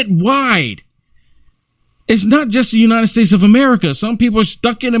planet wide. It's not just the United States of America. Some people are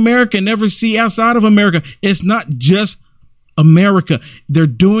stuck in America and never see outside of America. It's not just America. They're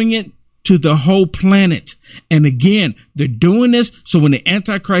doing it to the whole planet. And again, they're doing this so when the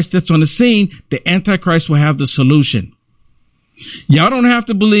Antichrist steps on the scene, the Antichrist will have the solution. Y'all don't have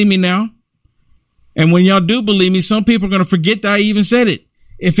to believe me now. And when y'all do believe me, some people are going to forget that I even said it.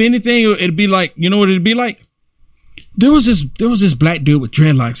 If anything, it'd be like, you know what it'd be like? There was this black dude with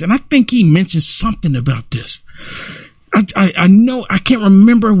dreadlocks, and I think he mentioned something about this. I know, I can't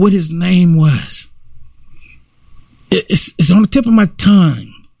remember what his name was. It's on the tip of my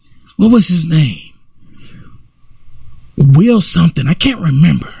tongue. What was his name? Will something. I can't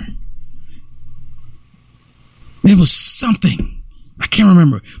remember. It was something. I can't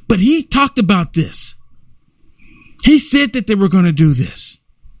remember. But he talked about this. He said that they were going to do this.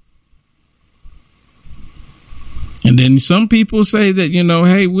 And then some people say that, you know,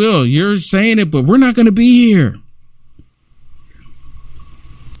 hey, Will, you're saying it, but we're not going to be here.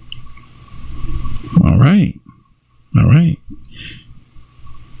 All right. All right.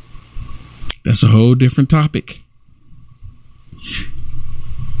 That's a whole different topic.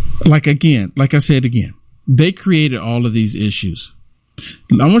 Like I said again, they created all of these issues.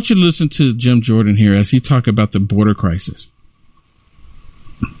 I want you to listen to Jim Jordan here as he talk about the border crisis.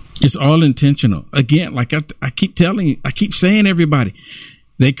 It's all intentional. Again, like I keep saying, everybody,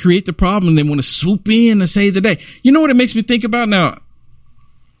 they create the problem. They want to swoop in and save the day. You know what it makes me think about now?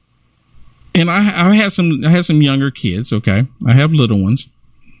 And I have some younger kids. Okay. I have little ones.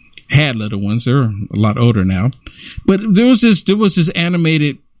 Had little ones. They're a lot older now. But there was this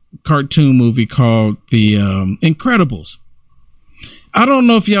animated cartoon movie called The Incredibles. I don't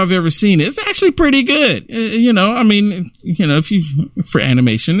know if y'all have ever seen it. It's actually pretty good. For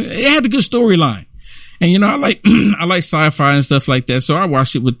animation, it had a good storyline. And, I like sci-fi and stuff like that. So I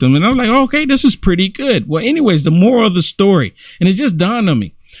watched it with them and I'm like, okay, this is pretty good. Well, anyways, the moral of the story, and it just dawned on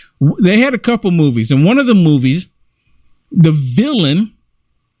me. They had a couple movies, and one of the movies, the villain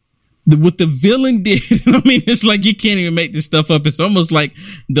What the villain did, I mean, it's like you can't even make this stuff up. It's almost like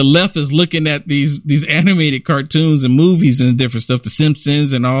the left is looking at these animated cartoons and movies and different stuff, The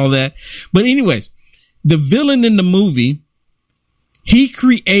Simpsons and all that. But anyways, the villain in the movie, he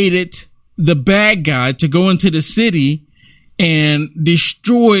created the bad guy to go into the city and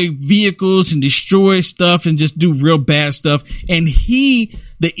destroy vehicles and destroy stuff and just do real bad stuff. And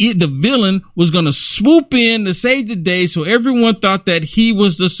the villain was going to swoop in to save the day. So everyone thought that he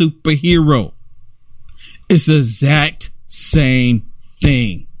was the superhero. It's the exact same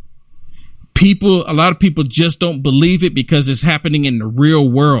thing. A lot of people just don't believe it because it's happening in the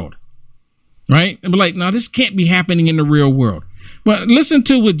real world. Right? And we're like, no, this can't be happening in the real world. But listen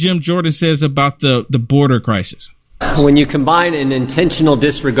to what Jim Jordan says about the border crisis. When you combine an intentional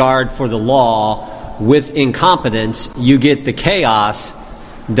disregard for the law with incompetence, you get the chaos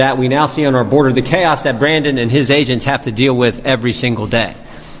that we now see on our border, the chaos that Brandon and his agents have to deal with every single day.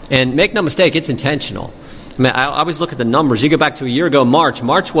 And make no mistake, it's intentional. I mean, I always look at the numbers. You go back to a year ago, March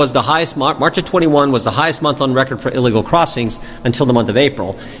was the highest, March of 21 was the highest month on record for illegal crossings until the month of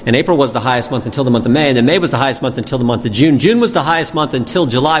April. And April was the highest month until the month of May. And then May was the highest month until the month of June. June was the highest month until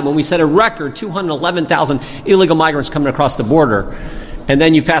July, when we set a record 211,000 illegal migrants coming across the border. And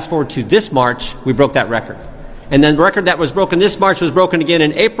then you fast forward to this March, we broke that record. And then the record that was broken this March was broken again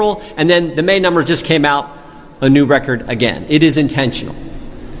in April. And then the May number just came out, a new record again. It is intentional.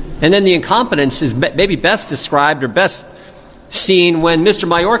 And then the incompetence is maybe best described or best seen when Mr.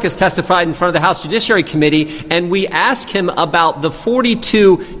 Mayorkas testified in front of the House Judiciary Committee, and we asked him about the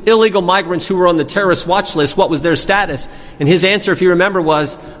 42 illegal migrants who were on the terrorist watch list. What was their status? And his answer, if you remember,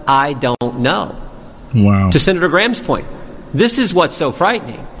 was, I don't know. Wow. To Senator Graham's point. This is what's so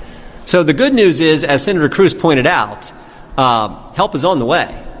frightening. So the good news is, as Senator Cruz pointed out, help is on the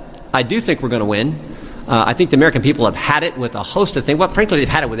way. I do think we're going to win. I think the American people have had it with a host of things. Well, frankly, they've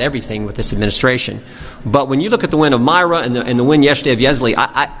had it with everything with this administration. But when you look at the win of Myra and the win yesterday of Yesley,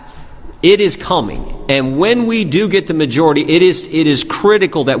 it is coming. And when we do get the majority, it is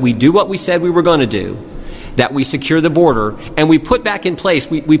critical that we do what we said we were going to do, that we secure the border, and we put back in place,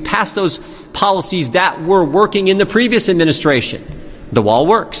 we pass those policies that were working in the previous administration. The wall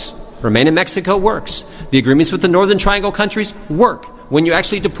works. Remain in Mexico works. The agreements with the Northern Triangle countries work. When you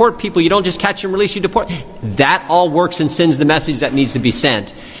actually deport people, you don't just catch and release, you deport. That all works and sends the message that needs to be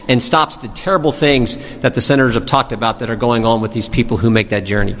sent and stops the terrible things that the senators have talked about that are going on with these people who make that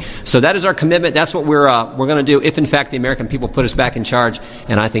journey. So that is our commitment. That's what we're going to do if, in fact, the American people put us back in charge,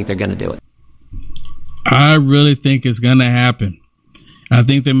 and I think they're going to do it. I really think it's going to happen. I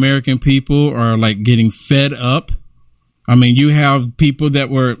think the American people are like getting fed up. I mean, you have people that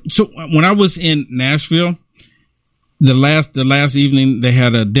were, so when I was in Nashville, the last evening they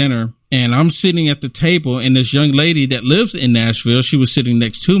had a dinner, and I'm sitting at the table, and this young lady that lives in Nashville, she was sitting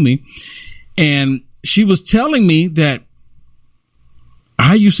next to me, and she was telling me that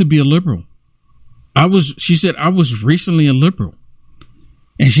I used to be a liberal. She said, I was recently a liberal.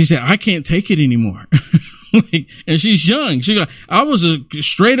 And she said, I can't take it anymore. And she's young. I was a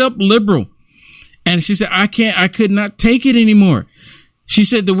straight up liberal. And she said, I could not take it anymore. She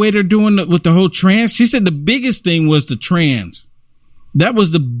said the way they're doing it with the whole trans, she said the biggest thing was the trans. That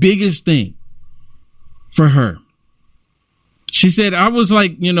was the biggest thing for her. She said, I was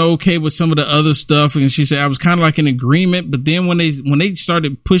like, okay with some of the other stuff. And she said, I was kind of like in agreement. But then when they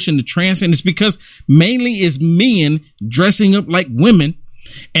started pushing the trans, and it's because mainly it's men dressing up like women,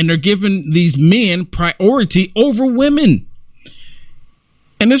 and they're giving these men priority over women.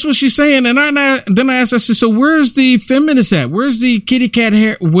 And that's what she's saying. And then I asked her, I said, so where's the feminists at? Where's the kitty cat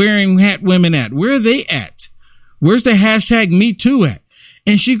hair wearing hat women at? Where are they at? Where's the hashtag Me Too at?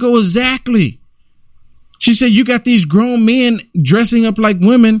 And she goes, exactly. She said, you got these grown men dressing up like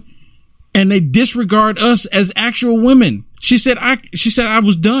women, and they disregard us as actual women. She said, I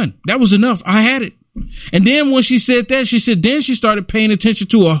was done. That was enough. I had it. And then when she said that, she said, then she started paying attention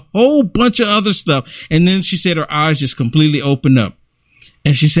to a whole bunch of other stuff. And then she said her eyes just completely opened up.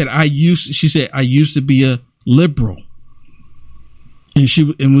 And she said, I used to be a liberal.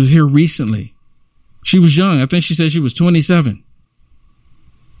 And was here recently. She was young. I think she said she was 27.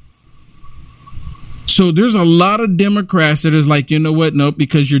 So there's a lot of Democrats that is like, you know what? No,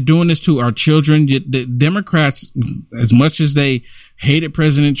 because you're doing this to our children. The Democrats, as much as they hated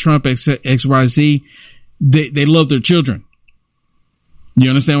President Trump, XYZ, they love their children. You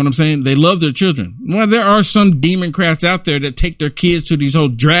understand what I'm saying? They love their children. Well, there are some Democrats out there that take their kids to these whole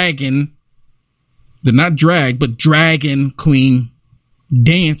they're not drag, but dragon queen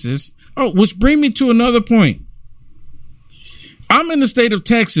dances. Oh, which bring me to another point. I'm in the state of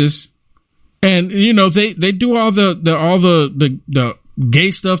Texas, and they do all the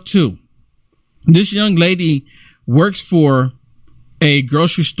gay stuff too. This young lady works for a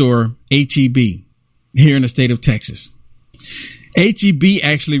grocery store, H-E-B, here in the state of Texas. H-E-B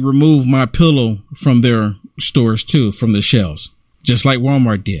actually removed My Pillow from their stores too, from the shelves, just like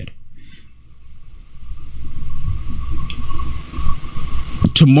Walmart did.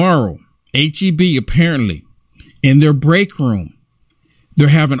 Tomorrow, H-E-B apparently in their break room, they're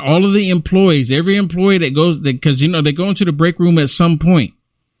having all of the employees, every employee that goes, because, you know, they go into the break room at some point.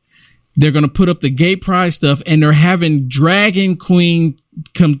 They're going to put up the gay pride stuff, and they're having drag queen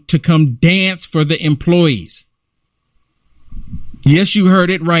come dance for the employees. Yes, you heard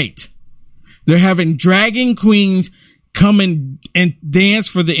it right. They're having drag queens come and dance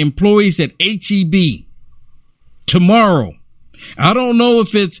for the employees at H-E-B tomorrow. I don't know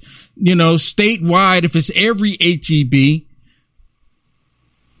if it's, you know, statewide, if it's every H-E-B,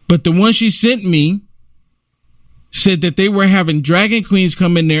 but the one she sent me said that they were having drag queens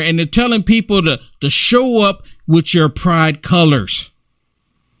come in there, and they're telling people to show up with your pride colors.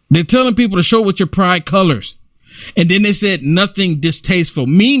 They're telling people to show up with your pride colors. And then they said nothing distasteful,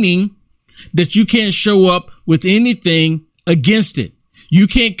 meaning that you can't show up with anything against it. You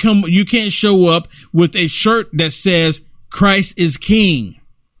can't show up with a shirt that says Christ is King.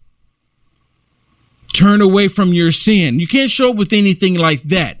 Turn away from your sin. You can't show up with anything like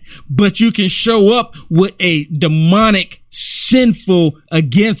that, but you can show up with a demonic, sinful,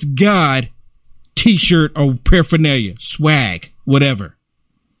 against God t-shirt or paraphernalia, swag, whatever.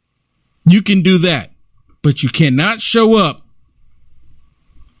 You can do that, but you cannot show up.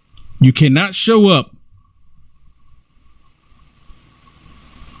 You cannot show up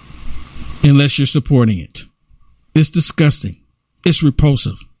unless you're supporting it. It's disgusting. It's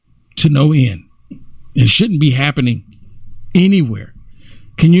repulsive to no end. It shouldn't be happening anywhere.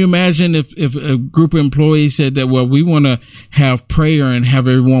 Can you imagine if a group of employees said that, well, we want to have prayer and have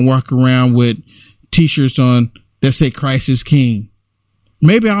everyone walk around with t-shirts on that say Christ is King?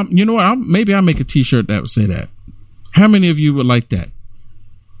 Maybe I'll make a t-shirt that would say that. How many of you would like that?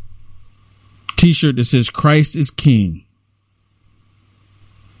 T-shirt that says Christ is King.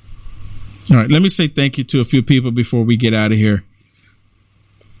 All right, let me say thank you to a few people before we get out of here,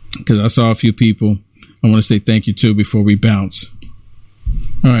 because I saw a few people I want to say thank you to before we bounce.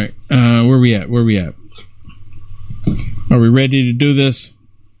 All right, where we at? Are we ready to do this?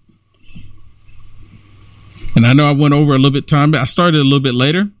 And I know I went over a little bit time, but I started a little bit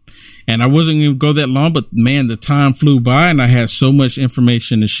later, and I wasn't going to go that long, but man, the time flew by, and I had so much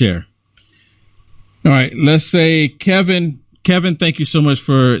information to share. All right, let's say Kevin, thank you so much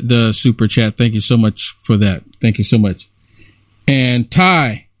for the super chat. Thank you so much for that. Thank you so much. And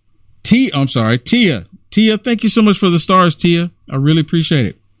Tia, thank you so much for the stars, Tia. I really appreciate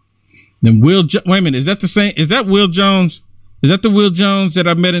it. Then wait a minute, is that the same? Is that Will Jones? Is that the Will Jones that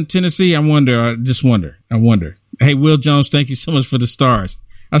I met in Tennessee? I wonder. Hey, Will Jones, thank you so much for the stars.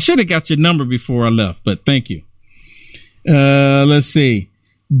 I should have got your number before I left, but thank you. Let's see.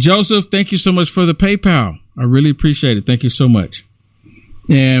 Joseph, thank you so much for the PayPal. I really appreciate it. Thank you so much.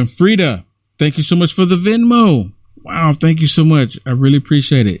 And Frida, thank you so much for the Venmo. Wow, thank you so much. I really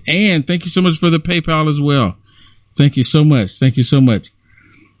appreciate it. And thank you so much for the PayPal as well. Thank you so much. Thank you so much.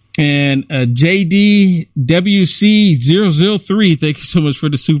 And JDWC003, thank you so much for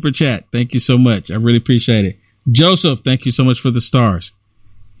the super chat. Thank you so much. I really appreciate it. Joseph, thank you so much for the stars.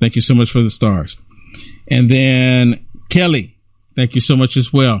 Thank you so much for the stars. And then Kelly, thank you so much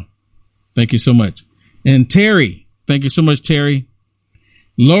as well. Thank you so much. And Terry, thank you so much, Terry.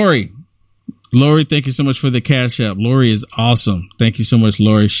 Lori, thank you so much for the Cash App. Lori is awesome. Thank you so much,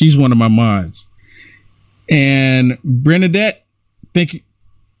 Lori. She's one of my mods. And Bernadette, thank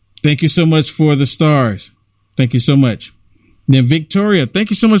you so much for the stars. Thank you so much. And then Victoria,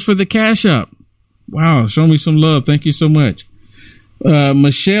 thank you so much for the Cash App. Wow, show me some love. Thank you so much.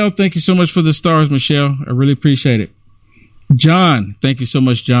 Michelle, thank you so much for the stars, Michelle. I really appreciate it. John, thank you so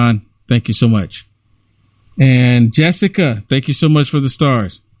much, John. Thank you so much. And Jessica, thank you so much for the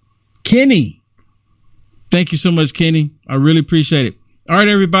stars. Kenny, thank you so much, Kenny. I really appreciate it. All right,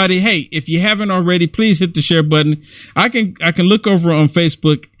 everybody. Hey, if you haven't already, please hit the share button. I can look over on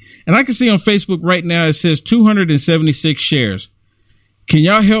Facebook, and I can see on Facebook right now it says 276 shares. Can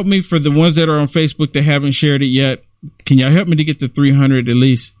y'all help me for the ones that are on Facebook that haven't shared it yet? Can y'all help me to get to 300 at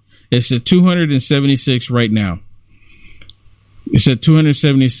least? It's at 276 right now. It's at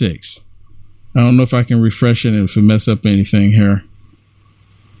 276. I don't know if I can refresh it and if it mess up anything here.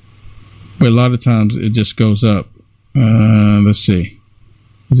 But a lot of times it just goes up. Let's see.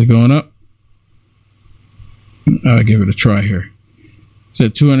 Is it going up? I'll give it a try here. It's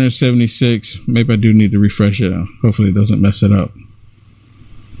at 276. Maybe I do need to refresh it. Hopefully it doesn't mess it up.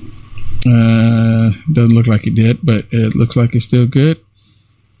 Doesn't look like it did, but it looks like it's still good.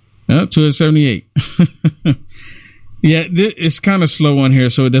 278. Yeah, it's kind of slow on here,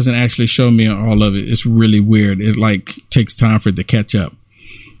 so it doesn't actually show me all of it. It's really weird. It takes time for it to catch up.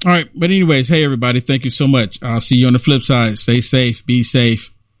 All right, but anyways, hey everybody, thank you so much. I'll see you on the flip side. Stay safe, be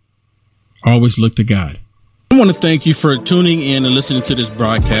safe. Always look to God. I want to thank you for tuning in and listening to this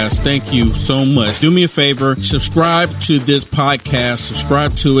broadcast. Thank you so much. Do me a favor, subscribe to this podcast,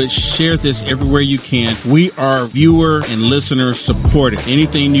 subscribe to it, share this everywhere you can. We are viewer and listener supported.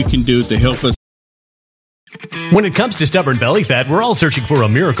 Anything you can do to help us. When it comes to stubborn belly fat, we're all searching for a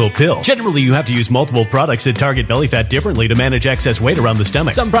miracle pill. Generally, you have to use multiple products that target belly fat differently to manage excess weight around the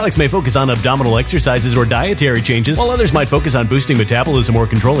stomach. Some products may focus on abdominal exercises or dietary changes, while others might focus on boosting metabolism or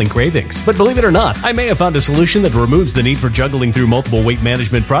controlling cravings. But believe it or not, I may have found a solution that removes the need for juggling through multiple weight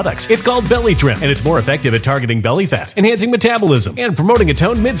management products. It's called Belly Trim, and it's more effective at targeting belly fat, enhancing metabolism, and promoting a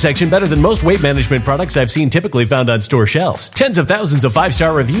toned midsection better than most weight management products I've seen typically found on store shelves. Tens of thousands of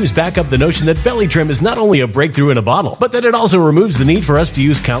 5-star reviews back up the notion that Belly Trim is not only a breakthrough in a bottle, but that it also removes the need for us to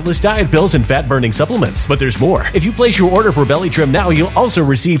use countless diet pills and fat-burning supplements. But there's more. If you place your order for Belly Trim now, you'll also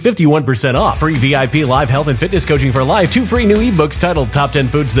receive 51% off, free VIP live health and fitness coaching for life, 2 free new ebooks titled Top 10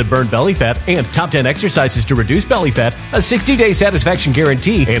 Foods That Burn Belly Fat and Top 10 Exercises to Reduce Belly Fat, a 60-day satisfaction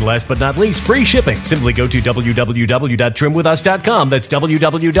guarantee, and last but not least, free shipping. Simply go to www.trimwithus.com. That's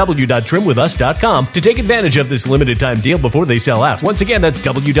www.trimwithus.com to take advantage of this limited time deal before they sell out. Once again, that's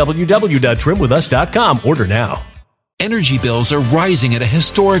www.trimwithus.com. Order now. Energy bills are rising at a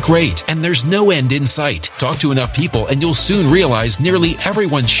historic rate, and there's no end in sight. Talk to enough people, and you'll soon realize nearly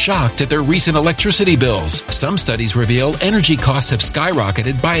everyone's shocked at their recent electricity bills. Some studies reveal energy costs have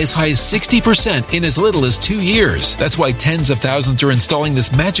skyrocketed by as high as 60% in as little as 2 years. That's why tens of thousands are installing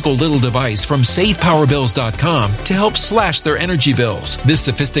this magical little device from SavePowerBills.com to help slash their energy bills. This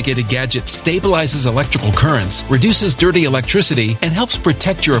sophisticated gadget stabilizes electrical currents, reduces dirty electricity, and helps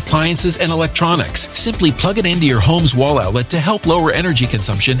protect your appliances and electronics. Simply plug it into your home's wall outlet to help lower energy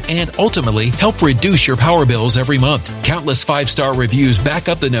consumption and ultimately help reduce your power bills every month. Countless 5-star reviews back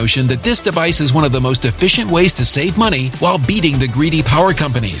up the notion that this device is one of the most efficient ways to save money while beating the greedy power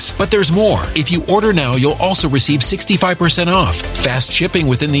companies. But there's more. If you order now, you'll also receive 65% off, fast shipping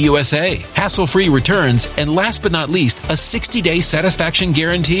within the USA, hassle-free returns, and last but not least, a 60-day satisfaction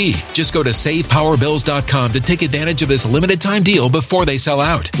guarantee. Just go to SavePowerBills.com to take advantage of this limited time deal before they sell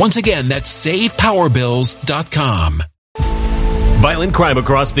out. Once again, that's SavePowerBills.com. Violent crime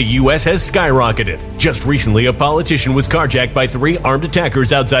across the U.S. has skyrocketed. Just recently, a politician was carjacked by 3 armed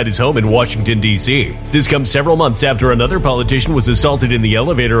attackers outside his home in Washington, D.C. This comes several months after another politician was assaulted in the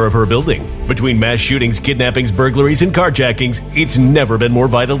elevator of her building. Between mass shootings, kidnappings, burglaries, and carjackings, it's never been more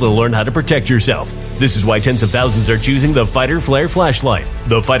vital to learn how to protect yourself. This is why tens of thousands are choosing the Fighter Flare flashlight.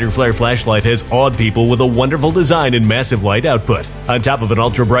 The Fighter Flare flashlight has awed people with a wonderful design and massive light output. On top of an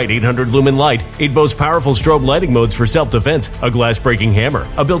ultra-bright 800-lumen light, it boasts powerful strobe lighting modes for self-defense, a glass-breaking hammer,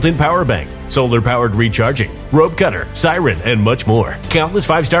 a built-in power bank, solar-powered recharging, rope cutter, siren, and much more. Countless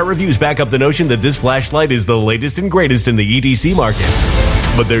 5-star reviews back up the notion that this flashlight is the latest and greatest in the EDC market.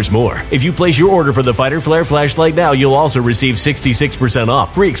 But there's more. If you place your order for the Fighter Flare flashlight now, you'll also receive 66%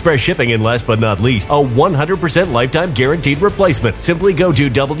 off, free express shipping, and last but not least, a 100% lifetime guaranteed replacement. Simply go to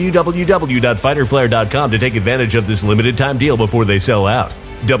www.fighterflare.com to take advantage of this limited time deal before they sell out.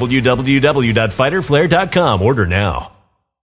 www.fighterflare.com. Order now.